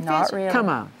do anything Not fancy? really. Come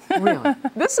on, really?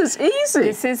 This is easy.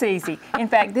 This is easy. In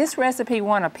fact, this recipe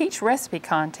won a peach recipe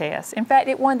contest. In fact,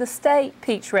 it won the state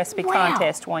peach recipe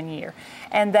contest one year,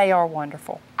 and they are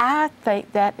wonderful. I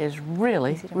think that is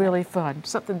really, really fun.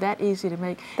 Something that easy to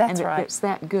make, That's and right. it's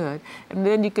that good. And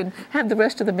then you can have the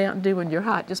rest of the Mountain Dew when you're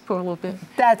hot. Just pour a little bit.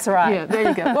 That's right. Yeah, there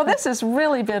you go. Well, this has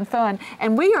really been fun,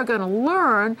 and we are going to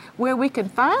learn where we can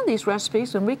find these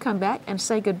recipes when we come back and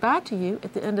say goodbye to you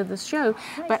at the end of the show.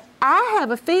 Nice. But I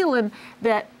have a feeling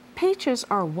that peaches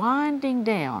are winding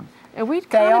down. Are we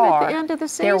kind of at the end of the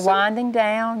season? They're winding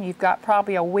down. You've got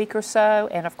probably a week or so.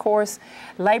 And of course,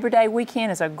 Labor Day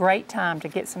weekend is a great time to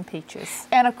get some peaches.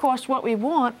 And of course, what we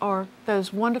want are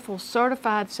those wonderful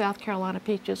certified South Carolina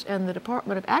peaches. And the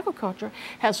Department of Agriculture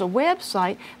has a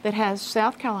website that has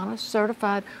South Carolina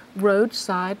certified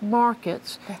roadside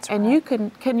markets. That's and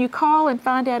right. can you call and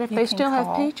find out if they still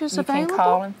have peaches available? You can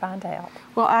call and find out.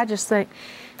 Well, I just think,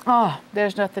 oh,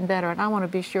 there's nothing better, and I want to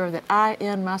be sure that I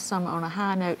end my summer on a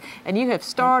high note. And you have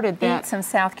started that. Eat some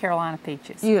South Carolina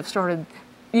peaches. You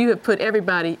have put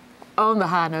everybody on the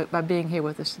high note by being here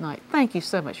with us tonight. Thank you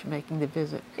so much for making the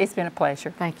visit. It's been a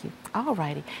pleasure. Thank you. All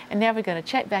righty. And now we're going to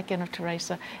check back in with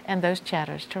Teresa and those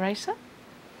chatters. Teresa?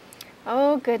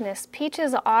 Oh goodness,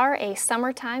 peaches are a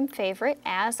summertime favorite,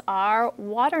 as are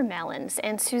watermelons.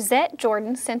 And Suzette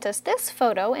Jordan sent us this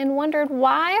photo and wondered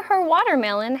why her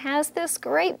watermelon has this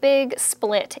great big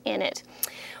split in it.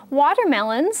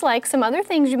 Watermelons, like some other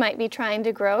things you might be trying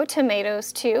to grow,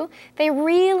 tomatoes too, they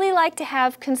really like to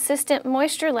have consistent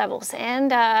moisture levels.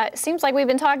 And it seems like we've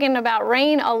been talking about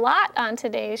rain a lot on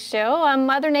today's show.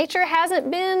 Mother Nature hasn't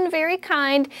been very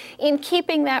kind in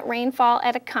keeping that rainfall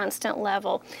at a constant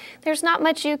level. There's not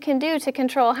much you can do to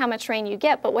control how much rain you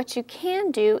get, but what you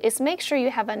can do is make sure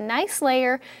you have a nice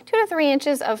layer, 2 to 3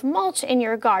 inches of mulch in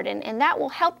your garden, and that will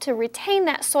help to retain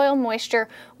that soil moisture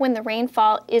when the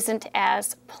rainfall isn't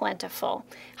as plentiful.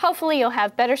 Hopefully you'll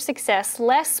have better success,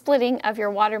 less splitting of your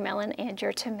watermelon and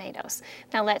your tomatoes.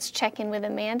 Now let's check in with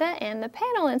Amanda and the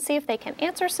panel and see if they can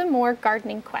answer some more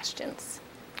gardening questions.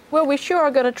 Well, we sure are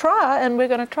going to try, and we're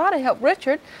going to try to help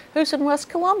Richard, who's in West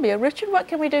Columbia. Richard, what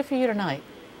can we do for you tonight?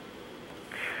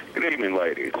 Good evening,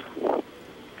 ladies.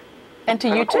 And to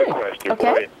you too.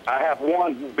 Okay. I have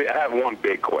one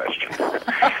big question.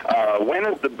 When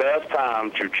is the best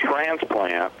time to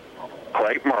transplant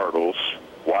crepe myrtles,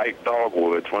 white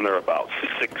dogwoods when they're about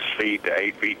 6 feet to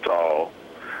 8 feet tall,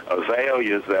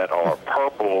 azaleas that are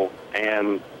purple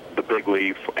and the big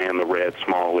leaf and the red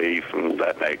small leaf and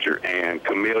that nature, and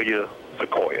camellia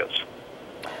sequoias?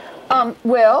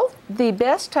 Well, the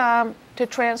best time to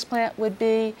transplant would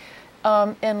be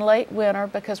in late winter,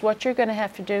 because what you're going to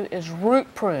have to do is root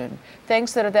prune.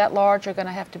 Things that are that large are going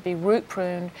to have to be root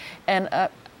pruned, and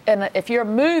if you're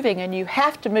moving and you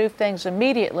have to move things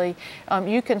immediately,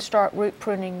 you can start root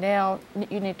pruning now.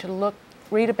 You need to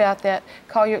read about that,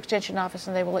 call your extension office,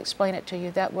 and they will explain it to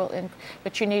you.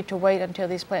 But you need to wait until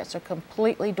these plants are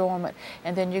completely dormant,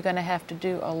 and then you're going to have to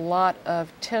do a lot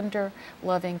of tender,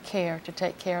 loving care to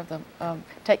take care of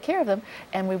them.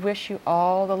 And we wish you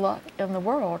all the luck in the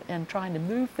world in trying to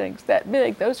move things that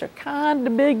big. Those are kind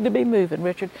of big to be moving,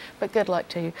 Richard, but good luck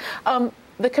to you.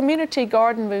 The community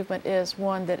garden movement is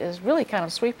one that is really kind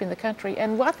of sweeping the country,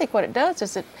 and I think what it does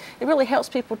is it really helps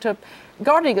people to,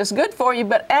 gardening is good for you,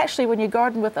 but actually when you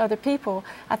garden with other people,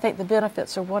 I think the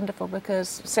benefits are wonderful,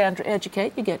 because Sandra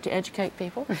Educate, you get to educate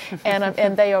people,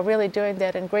 and they are really doing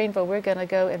that in Greenville. We're going to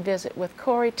go and visit with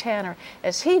Corey Tanner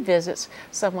as he visits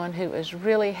someone who is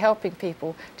really helping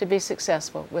people to be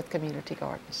successful with community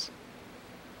gardens.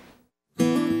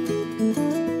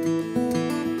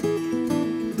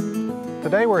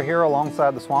 Today we're here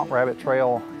alongside the Swamp Rabbit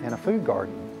Trail in a food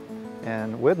garden,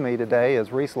 and with me today is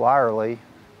Reese Lyerly,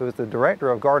 who is the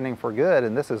Director of Gardening for Good,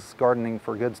 and this is Gardening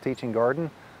for Good's teaching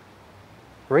garden.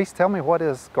 Reese, tell me, what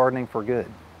is Gardening for Good?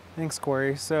 Thanks,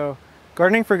 Corey. So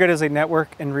Gardening for Good is a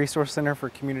network and resource center for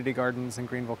community gardens in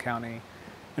Greenville County,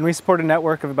 and we support a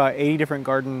network of about 80 different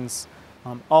gardens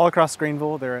all across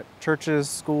Greenville. They're at churches,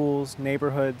 schools,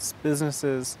 neighborhoods,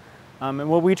 businesses, and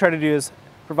what we try to do is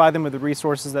provide them with the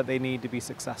resources that they need to be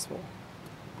successful.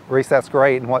 Reese, that's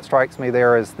great, and what strikes me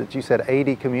there is that you said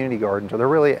 80 community gardens. Are there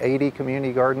really 80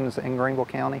 community gardens in Greenville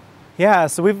County? Yeah,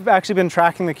 so we've actually been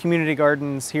tracking the community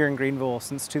gardens here in Greenville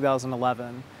since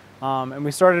 2011. And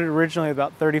we started originally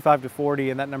about 35 to 40,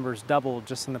 and that number's doubled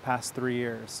just in the past 3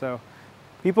 years. So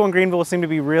people in Greenville seem to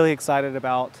be really excited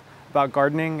about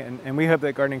gardening, and we hope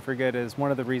that Gardening for Good is one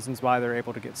of the reasons why they're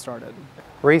able to get started.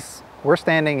 Reese, we're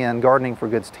standing in Gardening for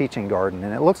Good's teaching garden,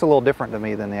 and it looks a little different to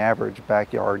me than the average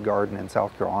backyard garden in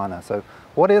South Carolina. So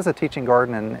what is a teaching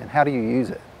garden, and how do you use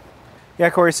it? Yeah,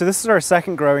 Corey, so this is our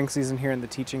second growing season here in the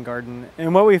teaching garden.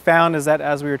 And what we found is that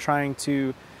as we were trying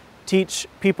to teach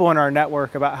people in our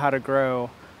network about how to grow,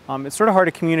 it's sort of hard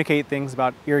to communicate things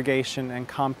about irrigation and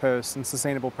compost and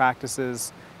sustainable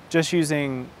practices just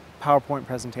using PowerPoint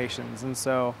presentations. And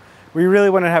so we really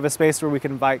wanted to have a space where we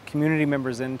could invite community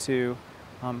members into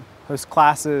host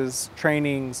classes,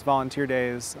 trainings, volunteer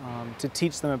days to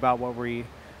teach them about what we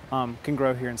can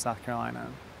grow here in South Carolina.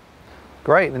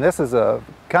 Great, and this is a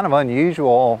kind of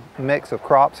unusual mix of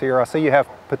crops here. I see you have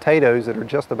potatoes that are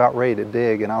just about ready to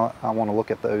dig, and I want to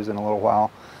look at those in a little while.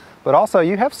 But also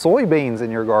you have soybeans in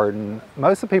your garden.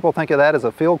 Most of the people think of that as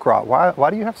a field crop.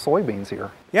 Why do you have soybeans here?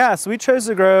 Yeah, so we chose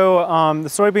to grow the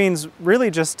soybeans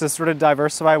really just to sort of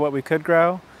diversify what we could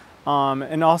grow.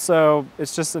 And also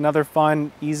it's just another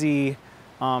fun, easy,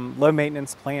 low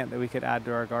maintenance plant that we could add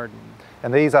to our garden.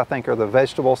 And these, I think, are the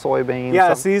vegetable soybeans?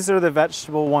 Yes, these are the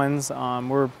vegetable ones.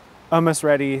 We're almost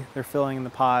ready. They're filling in the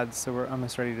pods, so we're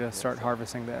almost ready to start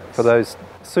harvesting those. For those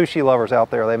sushi lovers out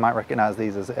there, they might recognize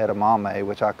these as edamame,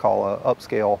 which I call an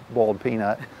upscale boiled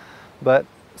peanut. But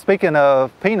speaking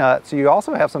of peanuts, you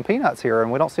also have some peanuts here,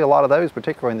 and we don't see a lot of those,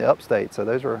 particularly in the upstate, so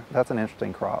that's an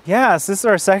interesting crop. Yes, this is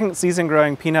our second season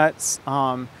growing peanuts.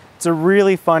 It's a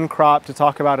really fun crop to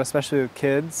talk about, especially with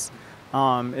kids.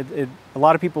 A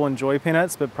lot of people enjoy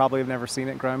peanuts, but probably have never seen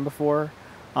it grown before.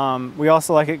 We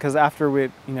also like it because after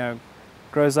it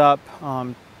grows up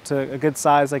to a good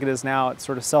size like it is now, it's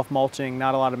sort of self-mulching,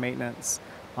 not a lot of maintenance,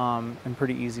 and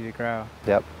pretty easy to grow.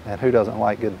 Yep, and who doesn't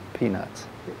like good peanuts?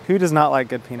 Who does not like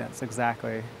good peanuts,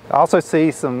 exactly. I also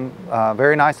see some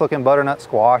very nice looking butternut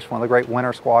squash, one of the great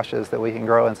winter squashes that we can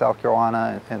grow in South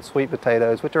Carolina, and sweet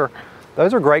potatoes,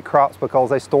 those are great crops because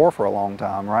they store for a long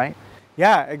time, right?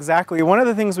 Yeah, exactly. One of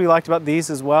the things we liked about these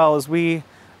as well is we,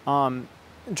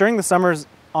 during the summers,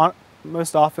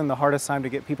 most often the hardest time to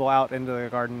get people out into the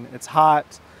garden. It's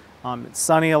hot, it's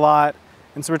sunny a lot,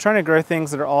 and so we're trying to grow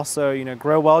things that are also,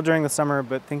 grow well during the summer,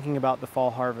 but thinking about the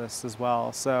fall harvest as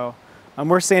well. So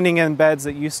we're standing in beds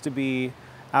that used to be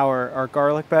our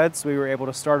garlic beds. We were able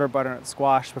to start our butternut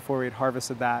squash before we had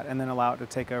harvested that and then allow it to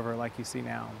take over like you see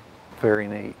now. Very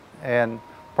neat. And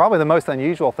probably the most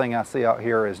unusual thing I see out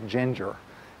here is ginger.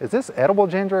 Is this edible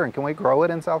ginger, and can we grow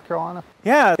it in South Carolina?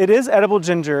 Yeah, it is edible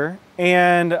ginger,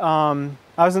 and I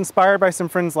was inspired by some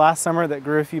friends last summer that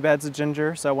grew a few beds of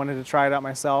ginger, so I wanted to try it out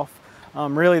myself.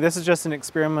 Really, this is just an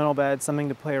experimental bed, something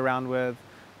to play around with.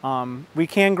 We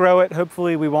can grow it.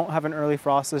 Hopefully we won't have an early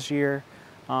frost this year,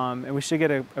 and we should get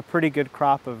a pretty good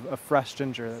crop of fresh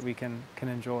ginger that we can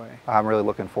enjoy. I'm really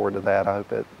looking forward to that. I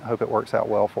hope it works out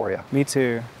well for you. Me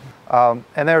too.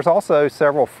 And there's also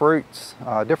several fruits,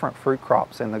 different fruit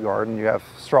crops in the garden. You have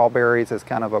strawberries as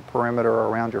kind of a perimeter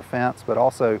around your fence, but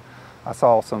also I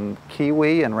saw some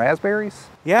kiwi and raspberries.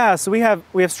 Yeah, so we have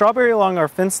strawberry along our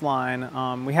fence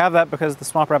line. We have that because the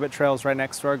Swamp Rabbit Trail is right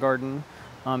next to our garden.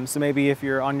 So maybe if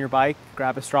you're on your bike,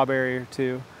 grab a strawberry or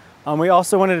two. We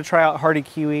also wanted to try out hardy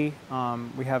kiwi.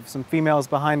 We have some females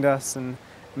behind us and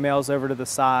males over to the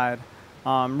side.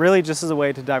 Really just as a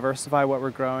way to diversify what we're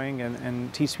growing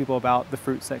and teach people about the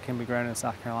fruits that can be grown in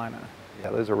South Carolina. Yeah,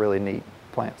 those are really neat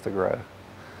plants to grow.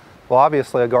 Well,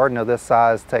 obviously a garden of this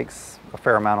size takes a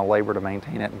fair amount of labor to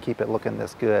maintain it and keep it looking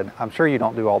this good. I'm sure you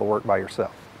don't do all the work by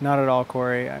yourself. Not at all,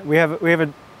 Corey. We have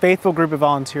a faithful group of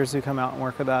volunteers who come out and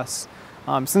work with us.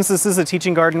 Since this is a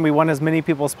teaching garden, we want as many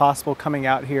people as possible coming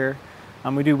out here.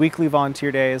 We do weekly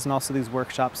volunteer days and also these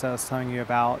workshops that I was telling you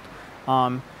about.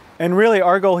 And really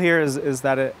our goal here is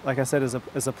that it, like I said, is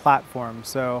a platform.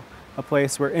 So a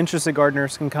place where interested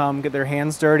gardeners can come, get their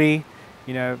hands dirty,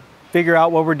 figure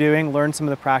out what we're doing, learn some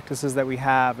of the practices that we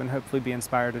have, and hopefully be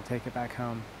inspired to take it back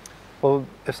home. Well,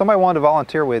 if somebody wanted to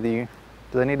volunteer with you,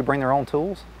 do they need to bring their own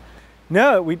tools?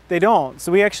 No, they don't.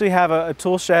 So we actually have a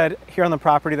tool shed here on the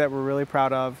property that we're really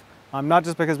proud of. Not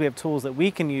just because we have tools that we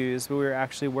can use, but we're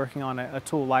actually working on a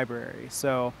tool library.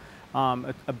 So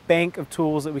a bank of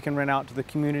tools that we can rent out to the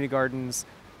community gardens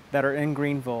that are in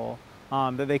Greenville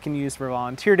that they can use for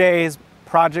volunteer days,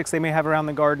 projects they may have around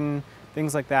the garden,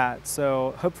 things like that.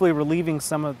 So hopefully relieving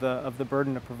some of the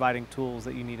burden of providing tools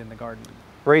that you need in the garden.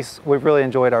 Reese, we've really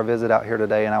enjoyed our visit out here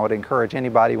today, and I would encourage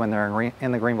anybody when they're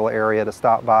in the Greenville area to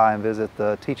stop by and visit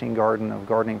the teaching garden of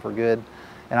Gardening for Good.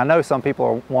 And I know some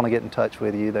people want to get in touch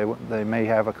with you. They may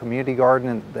have a community garden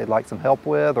and they'd like some help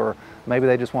with, or maybe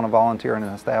they just want to volunteer in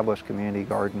an established community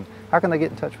garden. How can they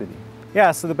get in touch with you?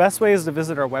 Yeah, so the best way is to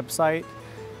visit our website.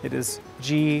 It is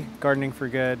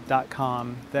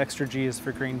ggardeningforgood.com. The extra G is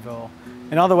for Greenville.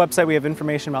 And on the website we have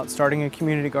information about starting a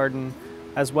community garden,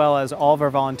 as well as all of our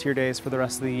volunteer days for the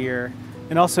rest of the year,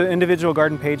 and also individual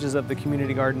garden pages of the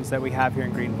community gardens that we have here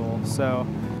in Greenville. So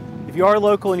if you are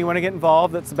local and you want to get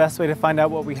involved, that's the best way to find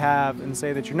out what we have and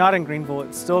say that you're not in Greenville.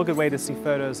 It's still a good way to see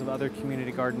photos of other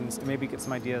community gardens and maybe get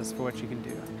some ideas for what you can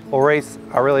do. Well, Reese,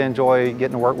 I really enjoy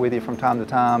getting to work with you from time to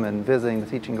time and visiting the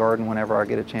teaching garden whenever I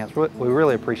get a chance. We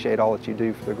really appreciate all that you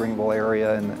do for the Greenville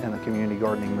area and the community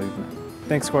gardening movement.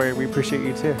 Thanks, Corey. We appreciate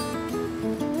you too.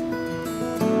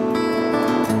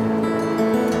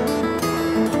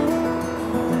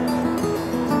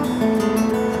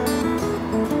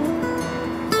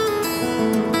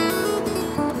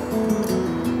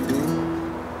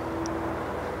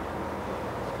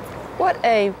 What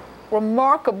a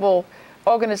remarkable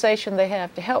organization they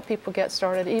have to help people get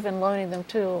started, even loaning them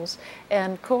tools.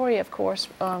 And Corey, of course,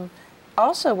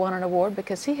 also won an award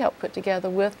because he helped put together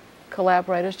with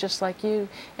collaborators just like you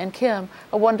and Kim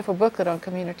a wonderful booklet on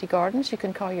community gardens. You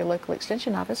can call your local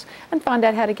extension office and find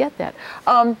out how to get that.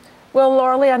 Well,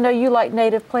 Laura Lee, I know you like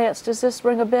native plants. Does this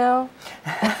ring a bell?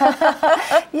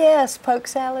 Yes, poke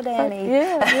salad Annie.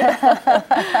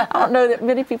 Yeah. I don't know that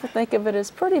many people think of it as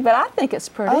pretty, but I think it's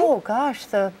pretty. Oh gosh,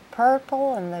 the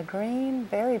purple and the green,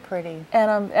 very pretty.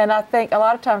 And I think a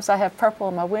lot of times I have purple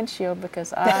on my windshield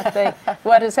because I think,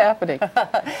 what is happening?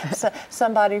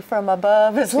 Somebody from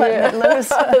above is letting it loose.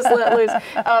 Is let loose.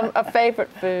 A favorite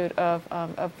food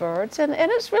of birds, and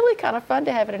it's really kind of fun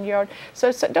to have it in your yard.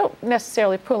 So don't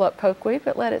necessarily pull up pokeweed,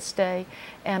 but let it stay,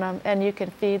 and you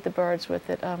can feed the birds with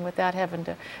it without having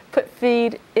to put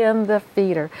feed in the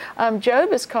feeder.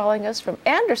 Job is calling us from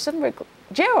Anderson.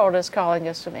 Gerald is calling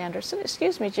us from Anderson.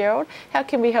 Excuse me, Gerald. How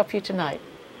can we help you tonight?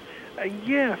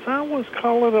 Yes, I was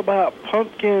calling about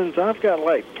pumpkins. I've got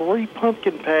like 3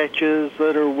 pumpkin patches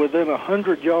that are within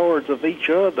 100 yards of each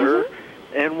other,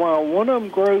 and while one of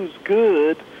them grows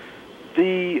good,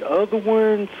 the other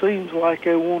one seems like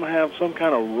they want to have some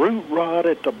kind of root rot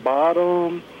at the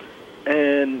bottom,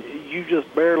 and you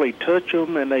just barely touch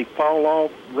them and they fall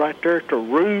off right there at the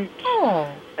roots. Oh.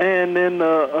 And then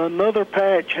another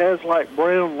patch has like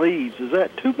brown leaves. Is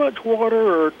that too much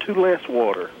water or too less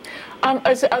water?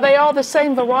 Are they all the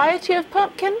same variety of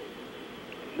pumpkin?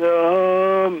 There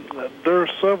are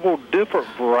several different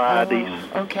varieties.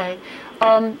 Oh, okay.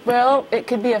 Well, it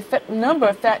could be a number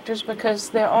of factors because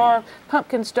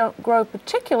pumpkins don't grow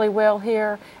particularly well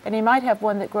here, and you might have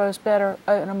one that grows better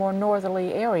in a more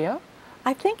northerly area.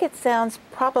 I think it sounds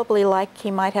probably like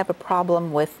he might have a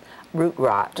problem with root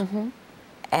rot.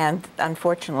 And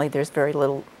unfortunately, there's very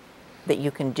little that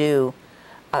you can do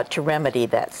to remedy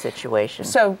that situation.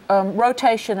 So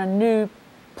rotation, a new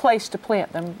place to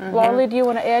plant them. Laura Lee, do you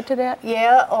want to add to that?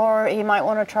 Yeah, or he might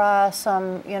want to try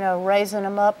some, raising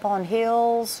them up on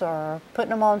hills or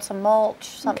putting them on some mulch,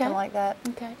 something like that.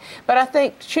 Okay. But I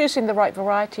think choosing the right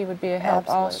variety would be a help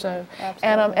also.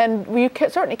 Absolutely. And you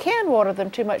certainly can water them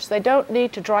too much. They don't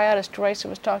need to dry out, as Teresa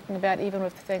was talking about, even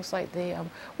with things like the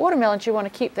watermelons. You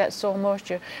want to keep that soil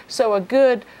moisture. So a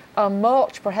good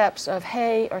mulch, perhaps of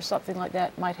hay or something like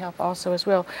that, might help also as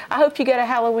well. I hope you get a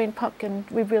Halloween pumpkin.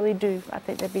 We really do. I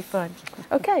think that'd be fun.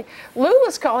 Okay,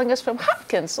 Lula's calling us from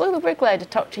Hopkins. Lula, we're glad to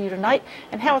talk to you tonight.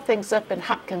 And how are things up in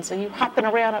Hopkins? Are you hopping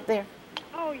around up there?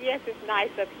 Oh, yes, it's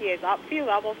nice up here. It feels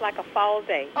almost like a fall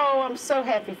day. Oh, I'm so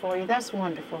happy for you. That's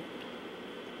wonderful.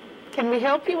 Can we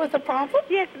help you with a problem?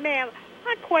 Yes, ma'am.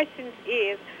 My question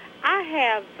is, I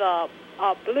have the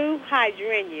blue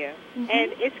hydrangea,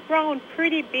 and it's grown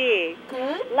pretty big.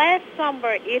 Good. Last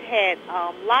summer it had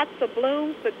lots of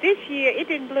blooms, but this year it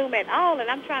didn't bloom at all,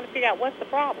 and I'm trying to figure out what's the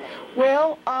problem.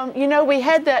 Well, we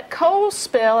had that cold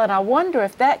spell, and I wonder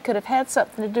if that could have had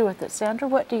something to do with it. Sandra,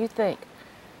 what do you think?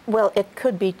 Well, it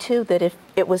could be, too, that if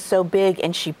it was so big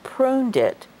and she pruned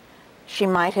it, she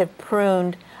might have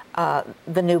pruned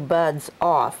the new buds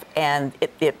off, and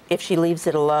if she leaves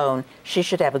it alone, she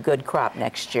should have a good crop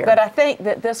next year. But I think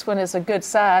that this one is a good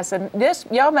size, and this,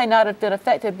 y'all may not have been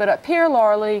affected, but up here,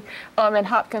 Laura Lee, and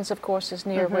Hopkins, of course, is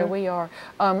near where we are.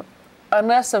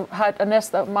 Unless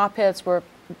the mop heads were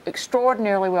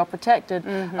extraordinarily well protected,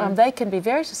 they can be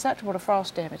very susceptible to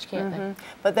frost damage, can't they?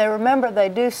 But remember, they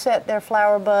do set their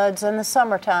flower buds in the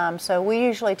summertime, so we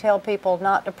usually tell people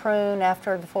not to prune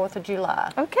after the 4th of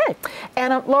July. Okay.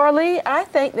 And Laura Lee, I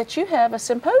think that you have a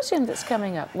symposium that's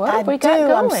coming up. What have we got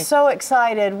going? I'm so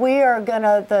excited. We are going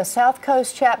to, the South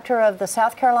Coast chapter of the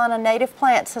South Carolina Native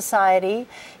Plant Society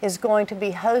is going to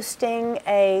be hosting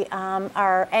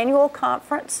our annual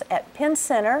conference at Penn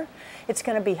Center. It's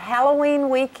going to be Halloween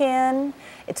weekend.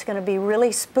 It's going to be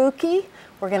really spooky.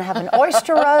 We're going to have an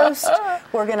oyster roast.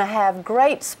 We're going to have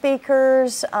great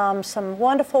speakers, some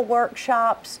wonderful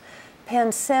workshops.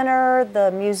 Penn Center,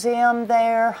 the museum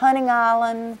there, Hunting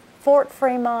Island, Fort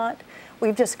Fremont.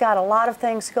 We've just got a lot of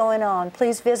things going on.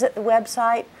 Please visit the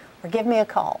website or give me a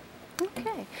call.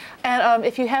 Okay. And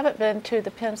if you haven't been to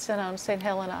the Penn Center on St.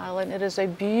 Helena Island, it is a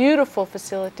beautiful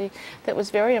facility that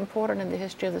was very important in the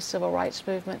history of the Civil Rights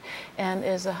Movement and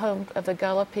is a home of the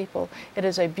Gullah people. It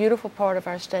is a beautiful part of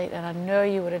our state, and I know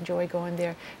you would enjoy going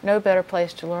there. No better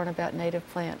place to learn about native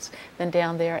plants than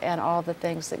down there and all the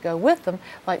things that go with them,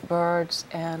 like birds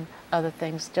and other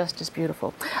things just as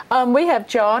beautiful. We have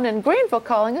John in Greenville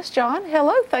calling us. John,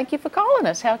 hello. Thank you for calling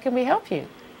us. How can we help you?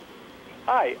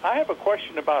 Hi, I have a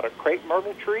question about a crepe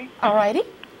myrtle tree. All righty.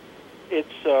 It's,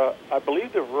 I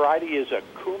believe the variety is a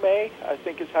kume, I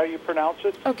think is how you pronounce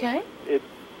it. Okay.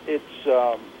 It's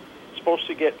supposed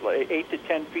to get like 8 to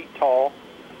 10 feet tall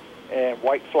and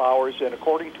white flowers, and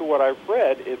according to what I've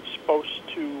read, it's supposed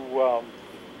to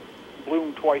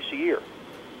bloom twice a year.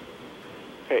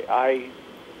 Okay, I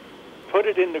put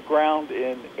it in the ground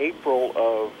in April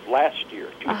of last year,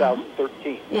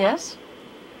 2013. Yes.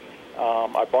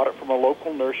 I bought it from a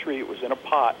local nursery. It was in a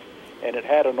pot, and it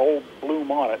had an old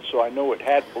bloom on it, so I know it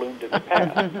had bloomed in the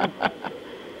past.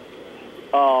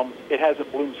 It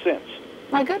hasn't bloomed since.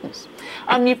 My goodness.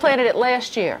 You planted it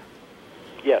last year?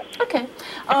 Yes. Okay.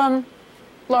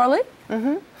 Laura Lee?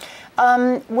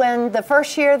 When the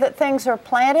first year that things are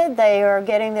planted, they are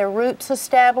getting their roots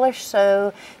established,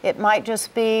 so it might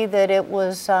just be that it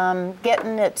was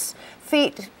getting its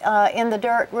feet in the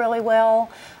dirt really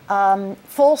well.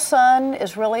 Full sun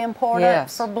is really important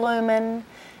for blooming,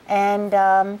 and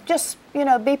just,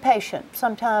 be patient.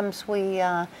 Sometimes we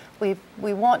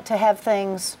want to have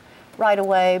things right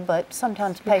away, but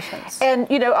sometimes patience. And,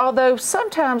 although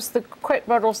sometimes the crepe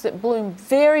myrtles that bloom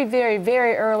very, very,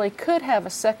 very early could have a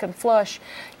second flush,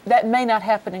 that may not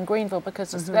happen in Greenville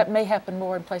because that may happen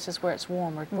more in places where it's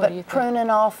warmer. What do you think?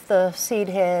 Pruning off the seed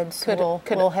heads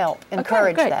will help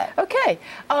encourage that. Okay.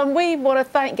 We want to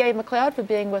thank Gabe McLeod for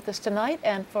being with us tonight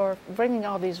and for bringing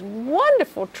all these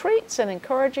wonderful treats and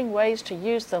encouraging ways to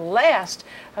use the last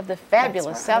of the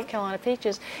fabulous South Carolina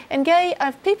peaches. And Gabe,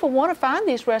 if people want to find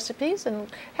these recipes, and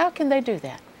how can they do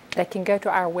that? They can go to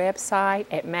our website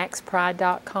at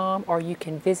maxpride.com, or you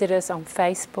can visit us on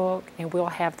Facebook, and we'll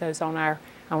have those on our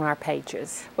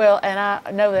pages. Well, and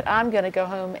I know that I'm going to go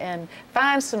home and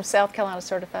find some South Carolina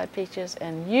certified peaches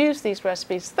and use these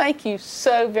recipes. Thank you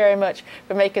so very much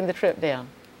for making the trip down.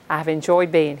 I've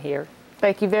enjoyed being here.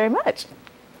 Thank you very much.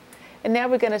 And now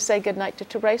we're going to say goodnight to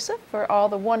Teresa for all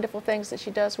the wonderful things that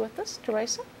she does with us.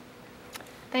 Teresa?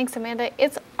 Thanks, Amanda.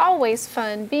 It's always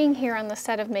fun being here on the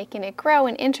set of Making It Grow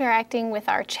and interacting with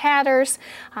our chatters.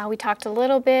 We talked a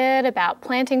little bit about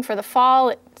planting for the fall.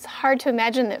 It's hard to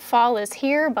imagine that fall is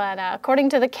here, but according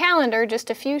to the calendar, just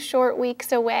a few short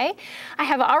weeks away. I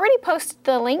have already posted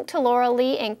the link to Laura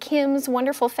Lee and Kim's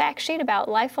wonderful fact sheet about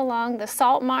life along the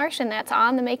salt marsh, and that's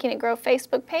on the Making It Grow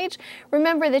Facebook page.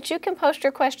 Remember that you can post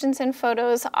your questions and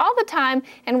photos all the time,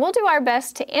 and we'll do our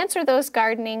best to answer those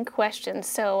gardening questions.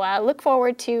 So look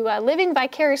forward to living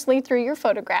vicariously through your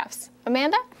photographs.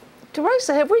 Amanda?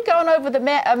 Teresa, have we gone over the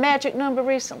magic number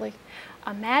recently?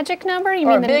 A magic number? You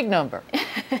or mean a big number?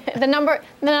 the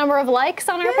number of likes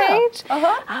on our page?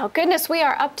 Oh goodness, we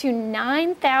are up to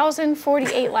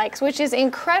 9,048 likes, which is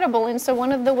incredible. And so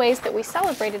one of the ways that we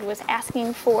celebrated was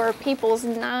asking for people's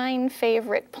 9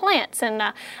 favorite plants. And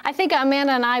I think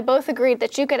Amanda and I both agreed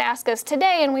that you could ask us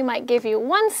today and we might give you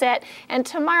 1 set, and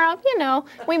tomorrow,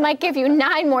 we might give you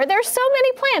 9 more. There's so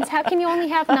many plants. How can you only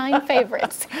have 9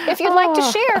 favorites? If you'd like to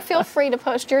share, feel free to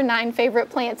post your 9 favorite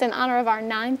plants in honor of our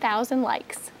 9,000 likes.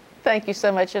 Thank you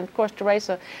so much. And of course,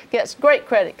 Teresa gets great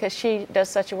credit because she does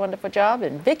such a wonderful job.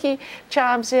 And Vicki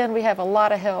chimes in. We have a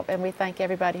lot of help, and we thank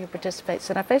everybody who participates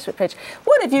in our Facebook page.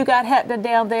 What have you got happening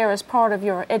down there as part of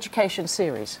your education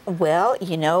series? Well,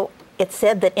 it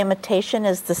said that imitation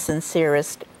is the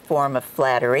sincerest form of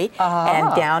flattery.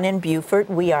 And down in Beaufort,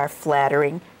 we are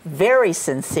flattering very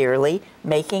sincerely,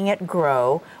 making it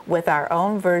grow with our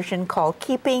own version called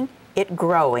Keeping It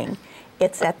Growing.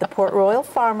 It's at the Port Royal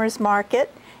Farmers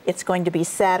Market. It's going to be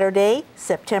Saturday,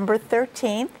 September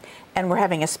 13th, and we're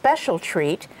having a special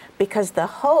treat because the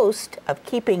host of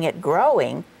Keeping It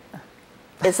Growing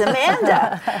is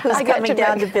Amanda, who's coming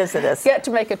down to visit us. Get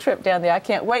to make a trip down there. I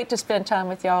can't wait to spend time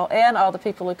with y'all and all the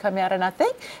people who come out. And I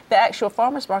think the actual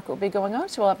farmers market will be going on,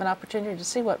 so we'll have an opportunity to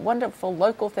see what wonderful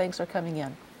local things are coming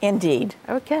in. Indeed.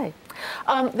 Okay.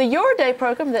 The Your Day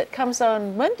program that comes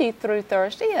on Monday through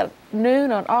Thursday at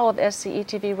noon on all of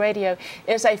SCETV Radio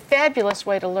is a fabulous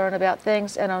way to learn about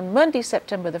things. And on Monday,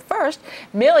 September the 1st,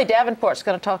 Millie Davenport's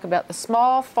going to talk about the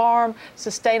Small Farm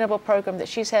Sustainable program that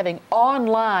she's having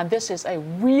online. This is a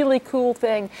really cool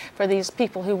thing for these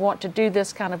people who want to do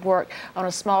this kind of work on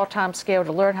a small time scale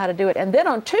to learn how to do it. And then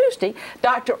on Tuesday,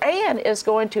 Dr. Ann is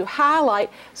going to highlight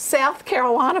South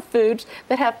Carolina foods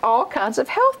that have all kinds of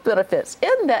health benefits.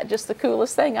 Isn't that just the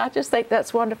coolest thing? I just think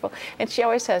that's wonderful. And she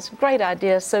always has great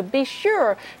ideas. So be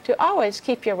sure to always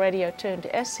keep your radio tuned to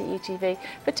SCETV,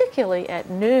 particularly at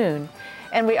noon.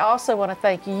 And we also want to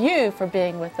thank you for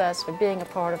being with us, for being a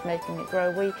part of Making It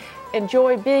Grow. We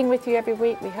enjoy being with you every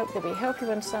week. We hope that we help you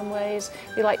in some ways.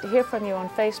 We like to hear from you on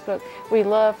Facebook. We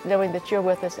love knowing that you're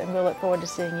with us, and we'll look forward to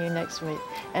seeing you next week.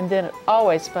 And then it's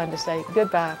always fun to say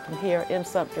goodbye from here in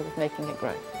Sumter with Making It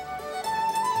Grow.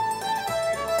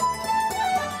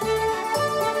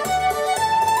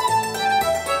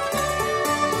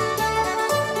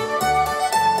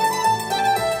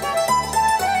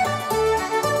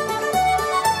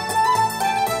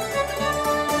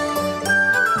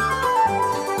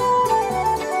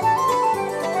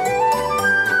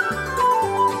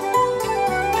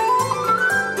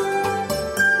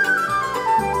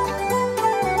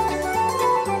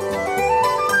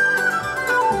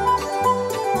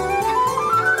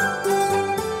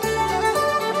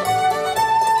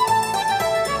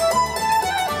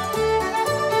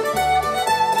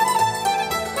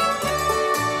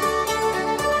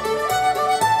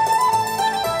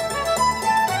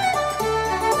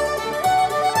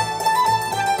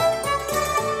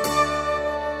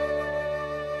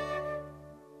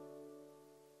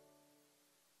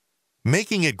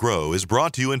 Making It Grow is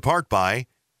brought to you in part by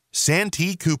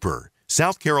Santee Cooper,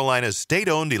 South Carolina's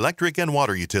state-owned electric and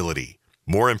water utility.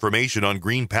 More information on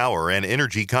green power and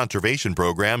energy conservation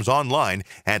programs online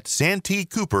at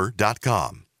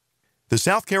santeecooper.com. The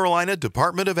South Carolina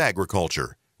Department of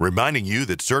Agriculture, reminding you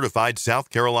that certified South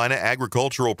Carolina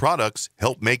agricultural products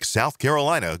help make South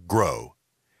Carolina grow.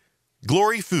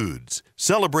 Glory Foods,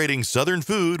 celebrating Southern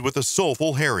food with a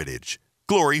soulful heritage.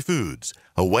 Glory Foods,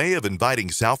 a way of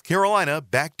inviting South Carolina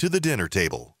back to the dinner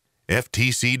table.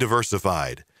 FTC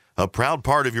Diversified, a proud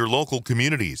part of your local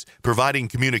communities, providing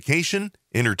communication,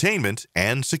 entertainment,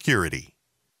 and security.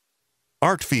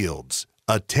 Art Fields,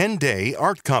 a 10-day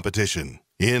art competition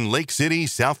in Lake City,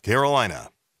 South Carolina.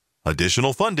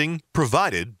 Additional funding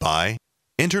provided by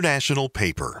International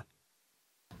Paper.